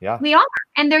beaches? Yeah. We are,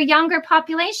 and they're younger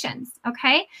populations,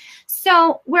 okay?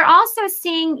 So we're also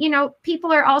seeing,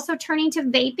 people are also turning to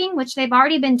vaping, which they've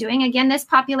already been doing. Again, this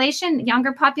population,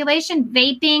 younger population,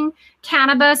 vaping,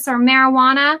 cannabis or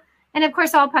marijuana. And of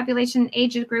course, all population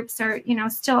age groups are,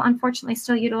 unfortunately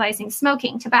still utilizing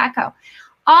smoking, tobacco.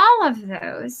 All of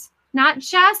those, not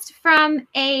just from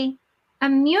a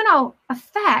immuno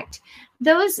effect,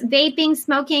 those vaping,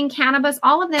 smoking, cannabis,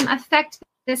 all of them affect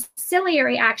this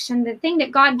ciliary action, the thing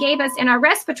that God gave us in our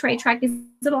respiratory tract, these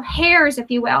little hairs, if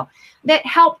you will, that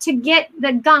help to get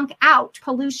the gunk out,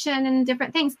 pollution and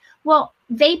different things. Well,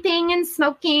 vaping and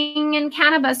smoking and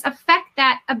cannabis affect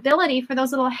that ability for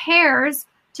those little hairs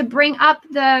to bring up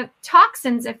the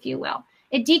toxins, if you will.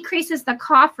 It decreases the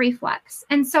cough reflex.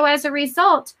 And so as a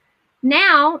result,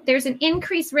 now there's an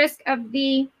increased risk of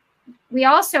we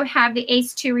also have the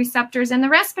ACE2 receptors in the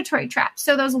respiratory tract.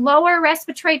 So those lower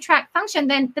respiratory tract function,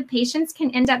 then the patients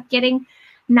can end up getting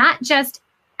not just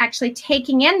actually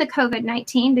taking in the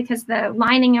COVID-19 because the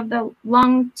lining of the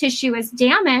lung tissue is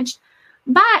damaged,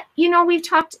 but, we've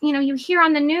talked, you hear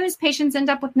on the news, patients end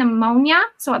up with pneumonia,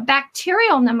 so a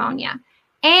bacterial pneumonia.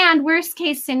 And worst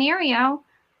case scenario,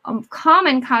 a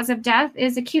common cause of death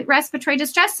is acute respiratory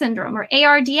distress syndrome or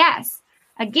ARDS.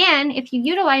 Again, if you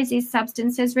utilize these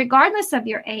substances, regardless of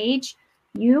your age,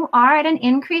 you are at an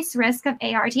increased risk of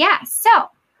ARDS. So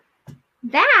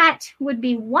that would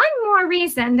be one more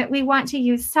reason that we want to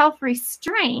use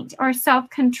self-restraint or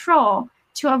self-control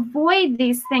to avoid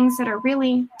these things that are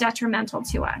really detrimental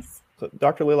to us. So,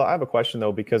 Dr. Lela, I have a question,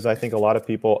 though, because I think a lot of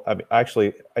people,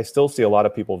 I still see a lot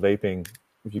of people vaping.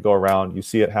 If you go around, you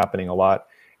see it happening a lot.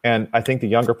 And I think the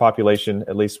younger population,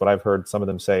 at least what I've heard some of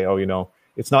them say,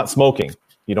 it's not smoking.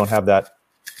 You don't have that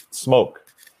smoke.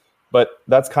 But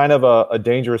that's kind of a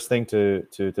dangerous thing to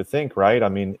think, right? I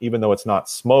mean, even though it's not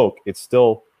smoke, it's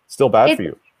still bad for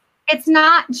you. It's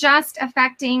not just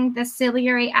affecting the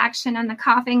ciliary action and the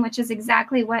coughing, which is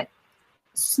exactly what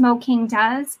smoking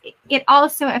does. It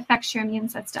also affects your immune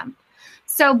system.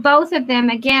 So both of them,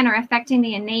 again, are affecting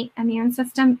the innate immune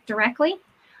system directly.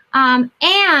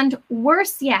 And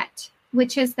worse yet,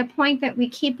 which is the point that we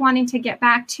keep wanting to get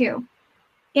back to,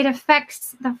 it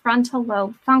affects the frontal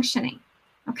lobe functioning.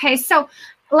 Okay, so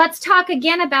let's talk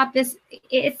again about this.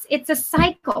 It's a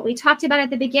cycle. We talked about it at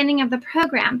the beginning of the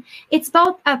program. It's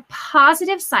both a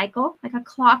positive cycle, like a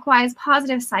clockwise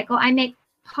positive cycle. I make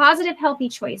positive, healthy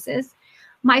choices.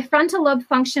 My frontal lobe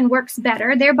function works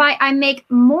better. Thereby, I make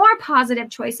more positive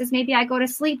choices. Maybe I go to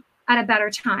sleep at a better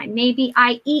time. Maybe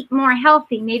I eat more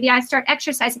healthy. Maybe I start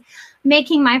exercising,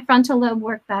 making my frontal lobe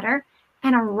work better.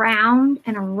 And around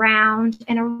and around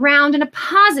and around in a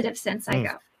positive sense I go.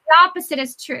 The opposite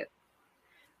is true.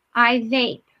 I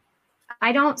vape.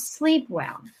 I don't sleep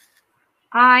well.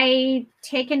 I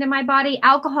take into my body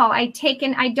alcohol. I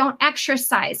don't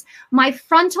exercise. My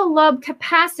frontal lobe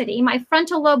capacity, my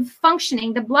frontal lobe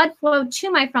functioning, the blood flow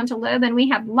to my frontal lobe, and we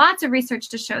have lots of research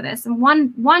to show this. And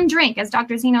one drink, as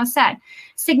Dr. Zeno said,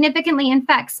 significantly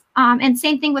affects, and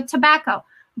same thing with tobacco,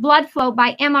 blood flow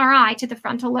by MRI to the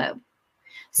frontal lobe.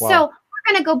 Wow. So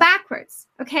we're going to go backwards,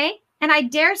 okay? And I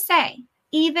dare say,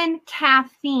 even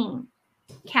caffeine.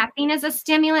 Caffeine is a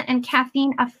stimulant, and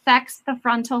caffeine affects the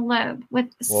frontal lobe with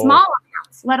small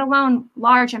amounts, let alone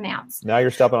large amounts. Now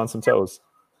you're stepping on some toes.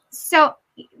 So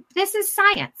this is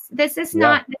science. This is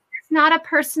not a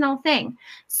personal thing.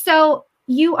 So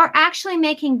you are actually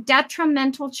making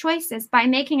detrimental choices. By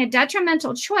making a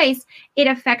detrimental choice, it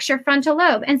affects your frontal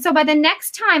lobe. And so by the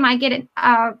next time I get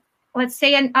let's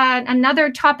say another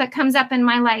topic comes up in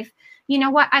my life, you know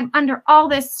what? I'm under all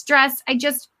this stress. I'm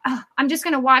just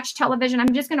going to watch television.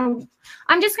 I'm just going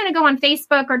to go on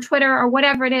Facebook or Twitter or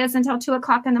whatever it is until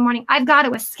 2:00 in the morning. I've got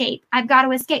to escape.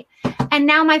 And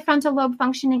now my frontal lobe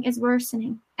functioning is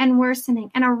worsening and worsening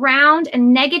and around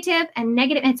and negative. And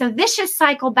it's a vicious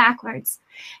cycle backwards.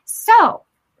 So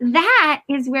that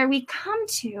is where we come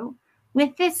to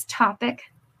with this topic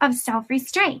of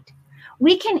self-restraint.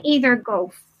 We can either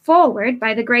go forward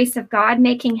by the grace of God,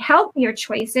 making healthier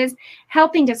choices,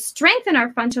 helping to strengthen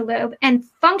our frontal lobe and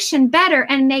function better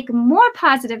and make more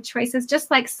positive choices,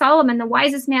 just like Solomon, the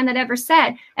wisest man that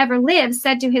ever lived,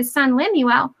 said to his son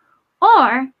Lemuel.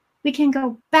 Or we can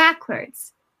go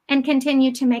backwards and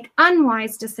continue to make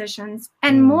unwise decisions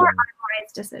and more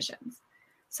unwise decisions.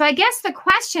 So I guess the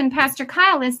question, Pastor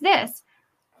Kyle, is this: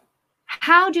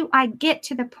 how do I get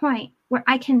to the point where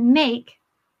I can make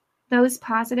those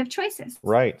positive choices?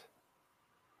 Right.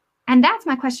 And that's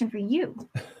my question for you.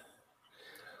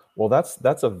 Well,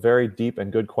 that's a very deep and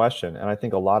good question. And I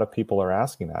think a lot of people are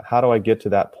asking that. How do I get to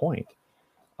that point?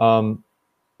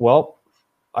 Well,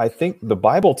 I think the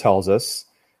Bible tells us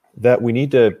that we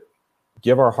need to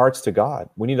give our hearts to God.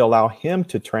 We need to allow him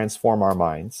to transform our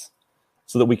minds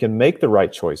so that we can make the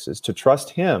right choices, to trust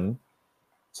him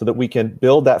so that we can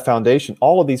build that foundation.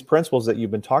 All of these principles that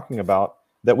you've been talking about,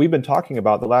 that we've been talking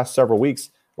about the last several weeks,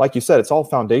 like you said, it's all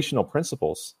foundational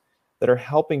principles that are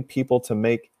helping people to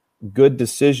make good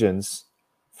decisions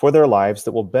for their lives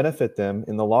that will benefit them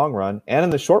in the long run and in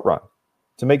the short run,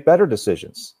 to make better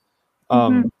decisions.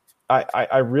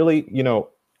 I really,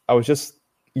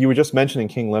 you were just mentioning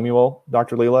King Lemuel,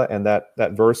 Dr. Lela, and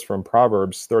that verse from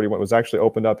Proverbs 31 was actually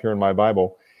opened up here in my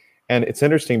Bible. And it's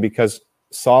interesting because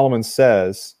Solomon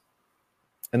says,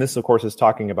 and this of course is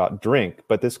talking about drink,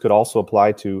 but this could also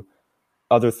apply to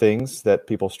other things that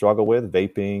people struggle with,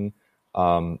 vaping,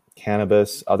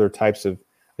 cannabis, other types of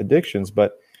addictions.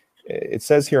 But it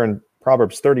says here in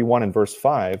Proverbs 31 and verse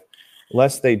 5,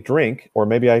 lest they drink, or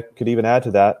maybe I could even add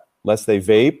to that, lest they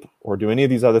vape or do any of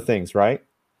these other things, right?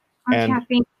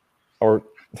 Or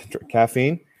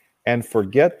caffeine, and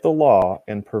forget the law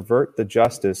and pervert the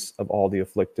justice of all the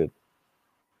afflicted.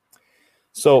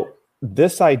 So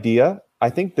this idea, I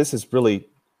think this is really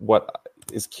what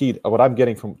is key, what I'm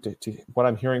getting from, what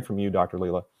I'm hearing from you, Dr.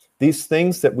 Lela. These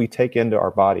things that we take into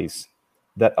our bodies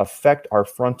that affect our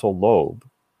frontal lobe,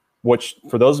 which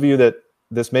for those of you that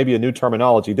this may be a new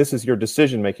terminology, this is your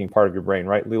decision-making part of your brain,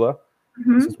 right, Lela?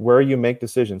 This is where you make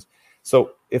decisions.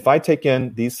 So if I take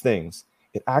in these things,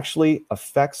 it actually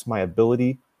affects my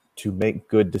ability to make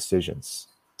good decisions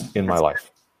in my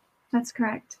life. That's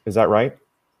correct. Is that right?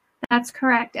 That's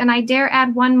correct. And I dare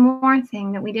add one more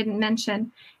thing that we didn't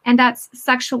mention, and that's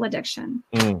sexual addiction,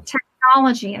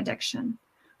 technology addiction.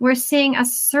 We're seeing a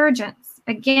surge,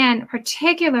 again,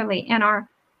 particularly in our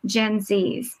Gen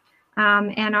Zs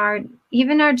and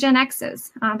even our Gen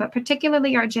Xs, but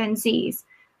particularly our Gen Zs.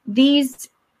 These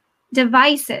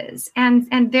devices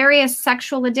and various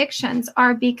sexual addictions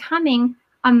are becoming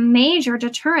a major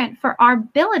deterrent for our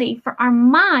ability, for our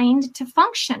mind to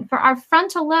function, for our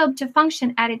frontal lobe to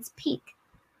function at its peak.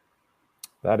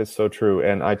 That is so true.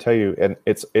 And I tell you, and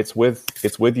it's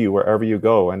with you wherever you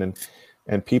go.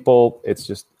 And people, it's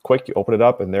just quick. You open it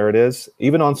up and there it is.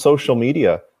 Even on social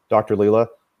media, Dr. Lela,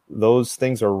 those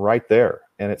things are right there.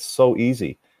 And it's so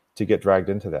easy to get dragged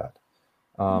into that.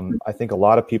 I think a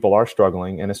lot of people are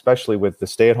struggling, and especially with the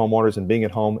stay-at-home orders and being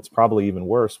at home, it's probably even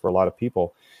worse for a lot of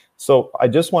people. So I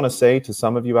just want to say to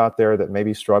some of you out there that may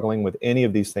be struggling with any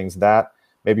of these things, that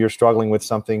maybe you're struggling with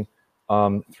something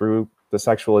through the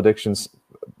sexual addictions,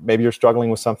 maybe you're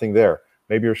struggling with something there,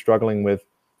 maybe you're struggling with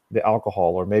the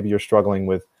alcohol, or maybe you're struggling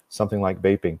with something like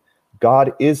vaping.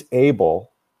 God is able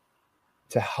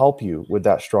to help you with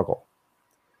that struggle.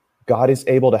 God is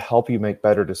able to help you make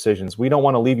better decisions. We don't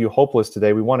want to leave you hopeless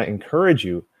today. We want to encourage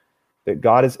you that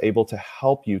God is able to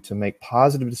help you to make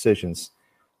positive decisions,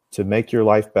 to make your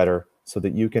life better so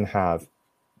that you can have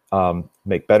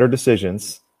make better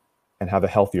decisions and have a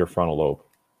healthier frontal lobe.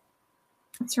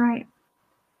 That's right.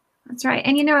 That's right.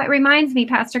 And, it reminds me,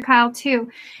 Pastor Kyle, too,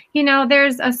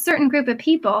 there's a certain group of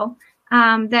people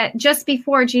that just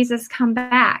before Jesus come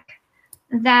back,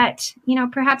 that,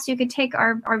 perhaps you could take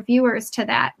our viewers to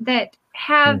that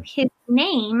have his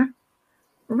name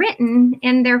written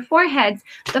in their foreheads.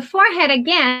 The forehead,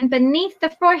 again, beneath the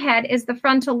forehead is the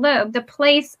frontal lobe, the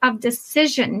place of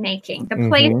decision making, the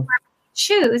place where we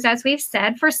choose, as we've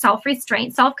said, for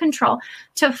self-restraint, self-control,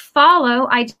 to follow,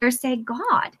 I dare say,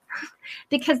 God,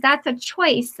 because that's a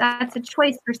choice. That's a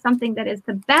choice for something that is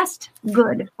the best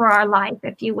good for our life,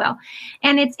 if you will.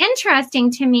 And it's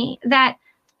interesting to me that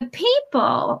the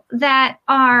people that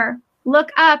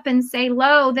look up and say,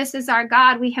 lo, this is our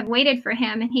God, we have waited for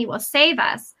him and he will save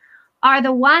us, are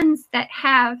the ones that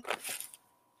have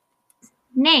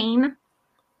name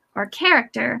or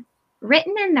character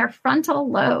written in their frontal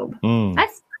lobe.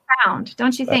 That's profound,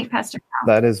 don't you think, Pastor Kyle?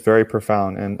 That is very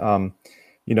profound. And,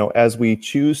 as we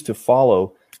choose to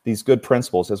follow these good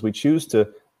principles, as we choose to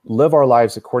live our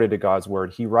lives according to God's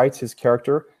word, he writes his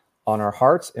character on our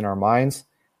hearts, in our minds,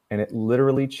 and it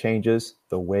literally changes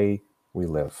the way we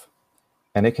live.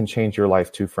 And it can change your life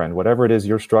too, friend. Whatever it is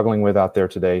you're struggling with out there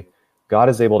today, God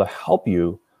is able to help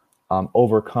you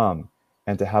overcome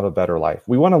and to have a better life.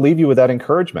 We want to leave you with that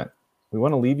encouragement. We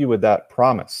want to leave you with that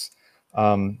promise.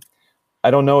 I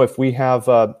don't know if we have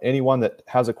anyone that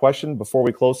has a question before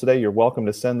we close today. You're welcome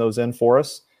to send those in for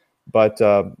us. But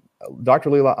Dr.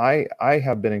 Lela, I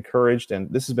have been encouraged, and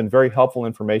this has been very helpful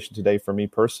information today for me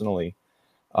personally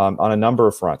on a number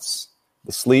of fronts.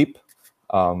 The sleep,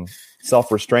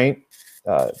 self-restraint,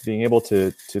 being able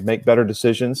to make better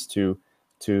decisions, to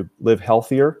live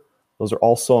healthier. Those are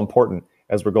all so important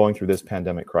as we're going through this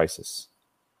pandemic crisis.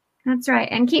 That's right.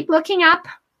 And keep looking up,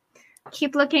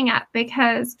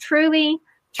 because truly,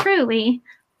 truly,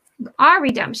 our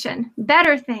redemption,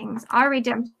 better things, our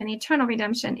redemption, eternal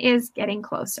redemption is getting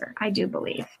closer, I do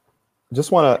believe.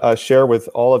 Just want to share with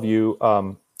all of you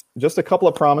just a couple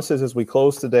of promises as we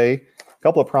close today, a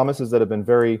couple of promises that have been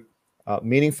very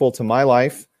meaningful to my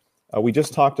life. We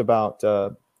just talked about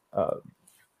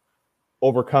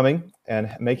overcoming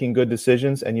and making good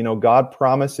decisions. And, God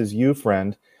promises you,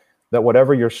 friend, that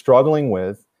whatever you're struggling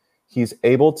with, he's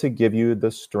able to give you the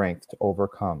strength to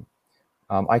overcome.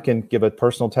 I can give a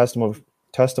personal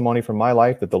testimony from my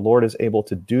life that the Lord is able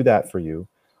to do that for you.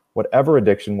 Whatever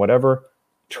addiction, whatever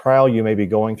trial you may be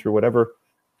going through, whatever,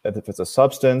 if it's a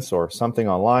substance or something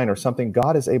online or something,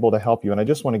 God is able to help you. And I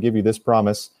just want to give you this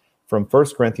promise from 1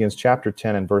 Corinthians chapter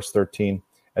 10 and verse 13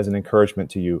 as an encouragement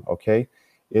to you, okay?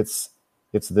 It's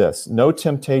this: no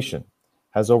temptation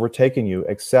has overtaken you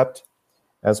except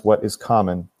as what is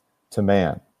common to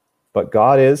man. But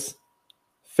God is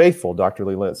faithful, Dr.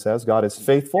 Lela says. God is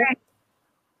faithful,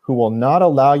 who will not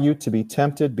allow you to be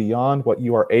tempted beyond what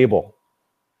you are able.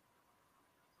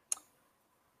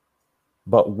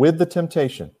 But with the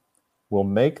temptation will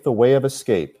make the way of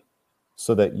escape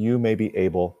so that you may be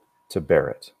able to bear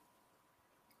it.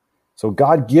 So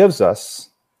God gives us,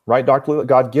 right, Dr. Lela?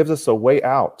 God gives us a way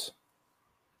out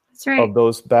of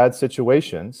those bad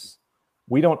situations.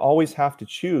 We don't always have to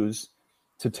choose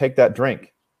to take that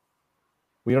drink.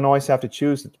 We don't always have to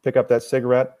choose to pick up that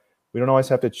cigarette. We don't always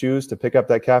have to choose to pick up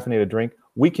that caffeinated drink.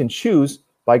 We can choose,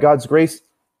 by God's grace,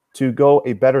 to go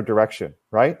a better direction,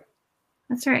 right?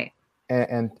 That's right.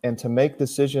 And to make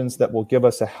decisions that will give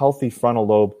us a healthy frontal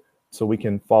lobe so we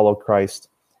can follow Christ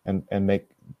and make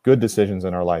good decisions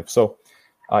in our life. So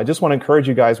I just want to encourage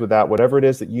you guys with that. Whatever it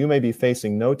is that you may be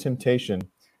facing, no temptation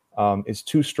is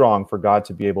too strong for God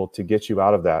to be able to get you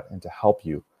out of that and to help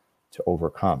you to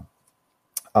overcome.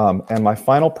 And my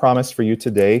final promise for you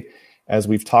today, as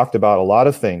we've talked about a lot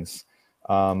of things,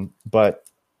 but,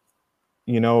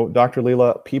 Dr.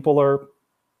 Lela,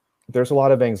 there's a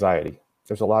lot of anxiety.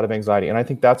 There's a lot of anxiety. And I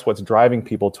think that's what's driving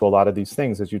people to a lot of these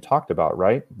things, as you talked about,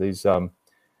 right? These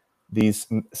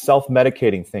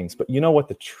self-medicating things. But you know what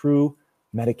the true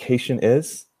medication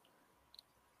is?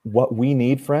 What we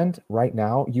need, friend, right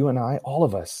now, you and I, all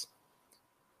of us,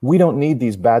 we don't need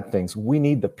these bad things. We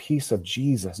need the peace of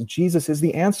Jesus. Jesus is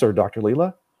the answer, Dr.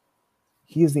 Lela.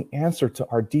 He is the answer to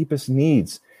our deepest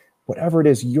needs. Whatever it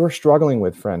is you're struggling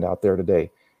with, friend, out there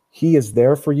today, he is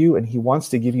there for you, and he wants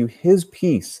to give you his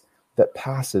peace that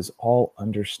passes all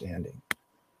understanding.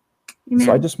 Amen.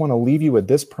 So I just want to leave you with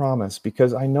this promise,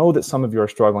 because I know that some of you are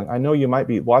struggling. I know you might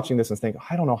be watching this and think,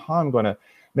 I don't know how I'm going to,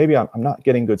 maybe I'm not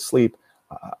getting good sleep.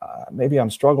 Maybe I'm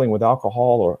struggling with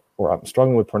alcohol or I'm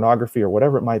struggling with pornography or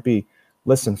whatever it might be.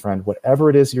 Listen, friend, whatever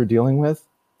it is you're dealing with,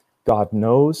 God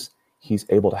knows, he's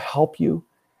able to help you,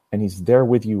 and he's there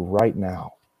with you right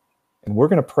now. And we're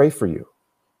going to pray for you.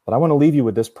 But I want to leave you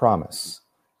with this promise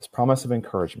of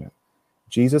encouragement.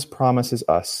 Jesus promises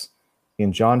us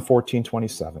in John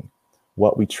 14:27,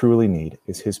 what we truly need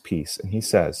is his peace. And he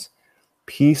says,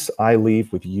 peace I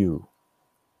leave with you.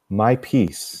 My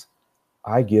peace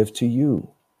I give to you.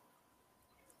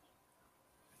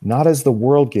 Not as the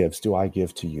world gives do I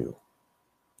give to you.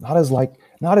 Not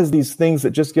as these things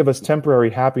that just give us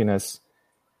temporary happiness.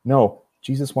 No,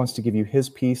 Jesus wants to give you his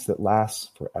peace that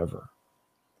lasts forever.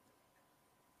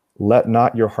 Let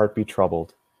not your heart be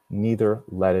troubled, neither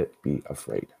let it be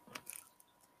afraid.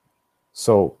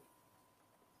 So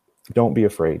don't be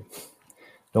afraid.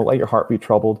 Don't let your heart be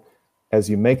troubled. As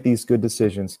you make these good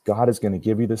decisions, God is going to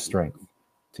give you the strength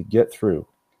to get through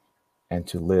and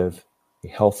to live a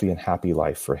healthy and happy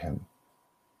life for him.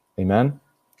 Amen?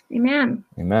 Amen.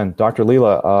 Amen. Dr.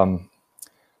 Lela,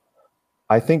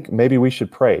 I think maybe we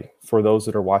should pray for those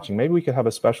that are watching. Maybe we could have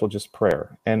a special just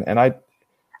prayer. And I'd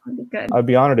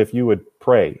be honored if you would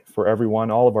pray for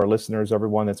everyone, all of our listeners,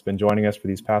 everyone that's been joining us for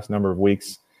these past number of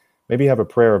weeks. Maybe have a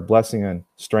prayer of blessing and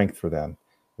strength for them,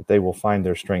 that they will find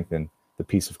their strength in the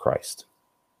peace of Christ.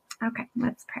 Okay,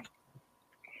 let's pray.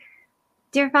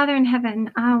 Dear Father in heaven,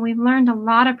 we've learned a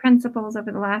lot of principles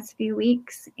over the last few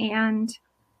weeks, and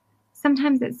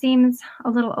sometimes it seems a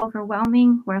little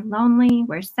overwhelming. We're lonely,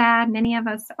 we're sad. Many of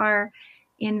us are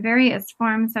in various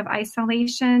forms of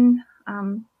isolation,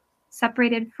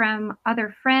 separated from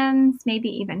other friends, maybe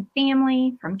even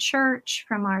family, from church,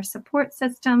 from our support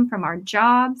system, from our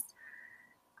jobs.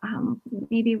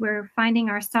 Maybe we're finding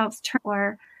ourselves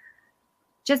or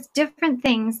just different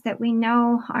things that we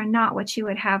know are not what you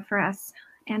would have for us,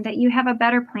 and that you have a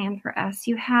better plan for us.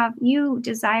 You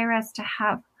desire us to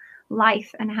have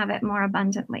life and have it more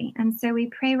abundantly. And so we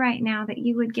pray right now that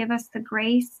you would give us the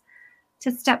grace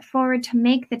to step forward, to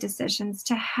make the decisions,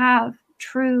 to have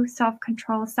true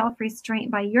self-control, self-restraint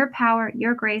by your power,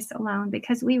 your grace alone,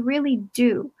 because we really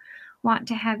do want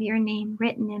to have your name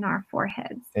written in our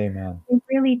foreheads. Amen. We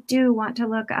really do want to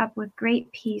look up with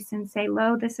great peace and say,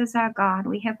 lo, this is our God.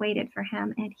 We have waited for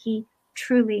him, and he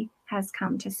truly has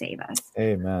come to save us.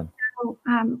 Amen. So,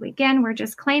 again, we're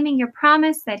just claiming your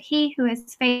promise that he who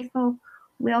is faithful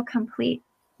will complete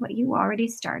what you already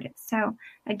started. So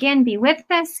again, be with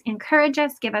us, encourage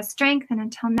us, give us strength. And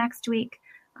until next week,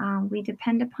 we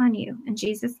depend upon you. In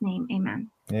Jesus' name,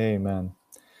 amen. Amen.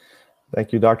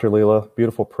 Thank you, Dr. Lela.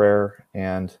 Beautiful prayer.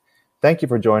 And thank you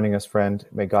for joining us, friend.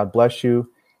 May God bless you.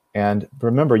 And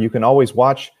remember, you can always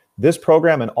watch this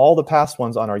program and all the past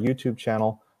ones on our YouTube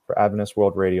channel for Adventist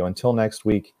World Radio. Until next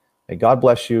week, may God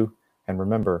bless you. And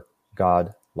remember,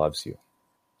 God loves you.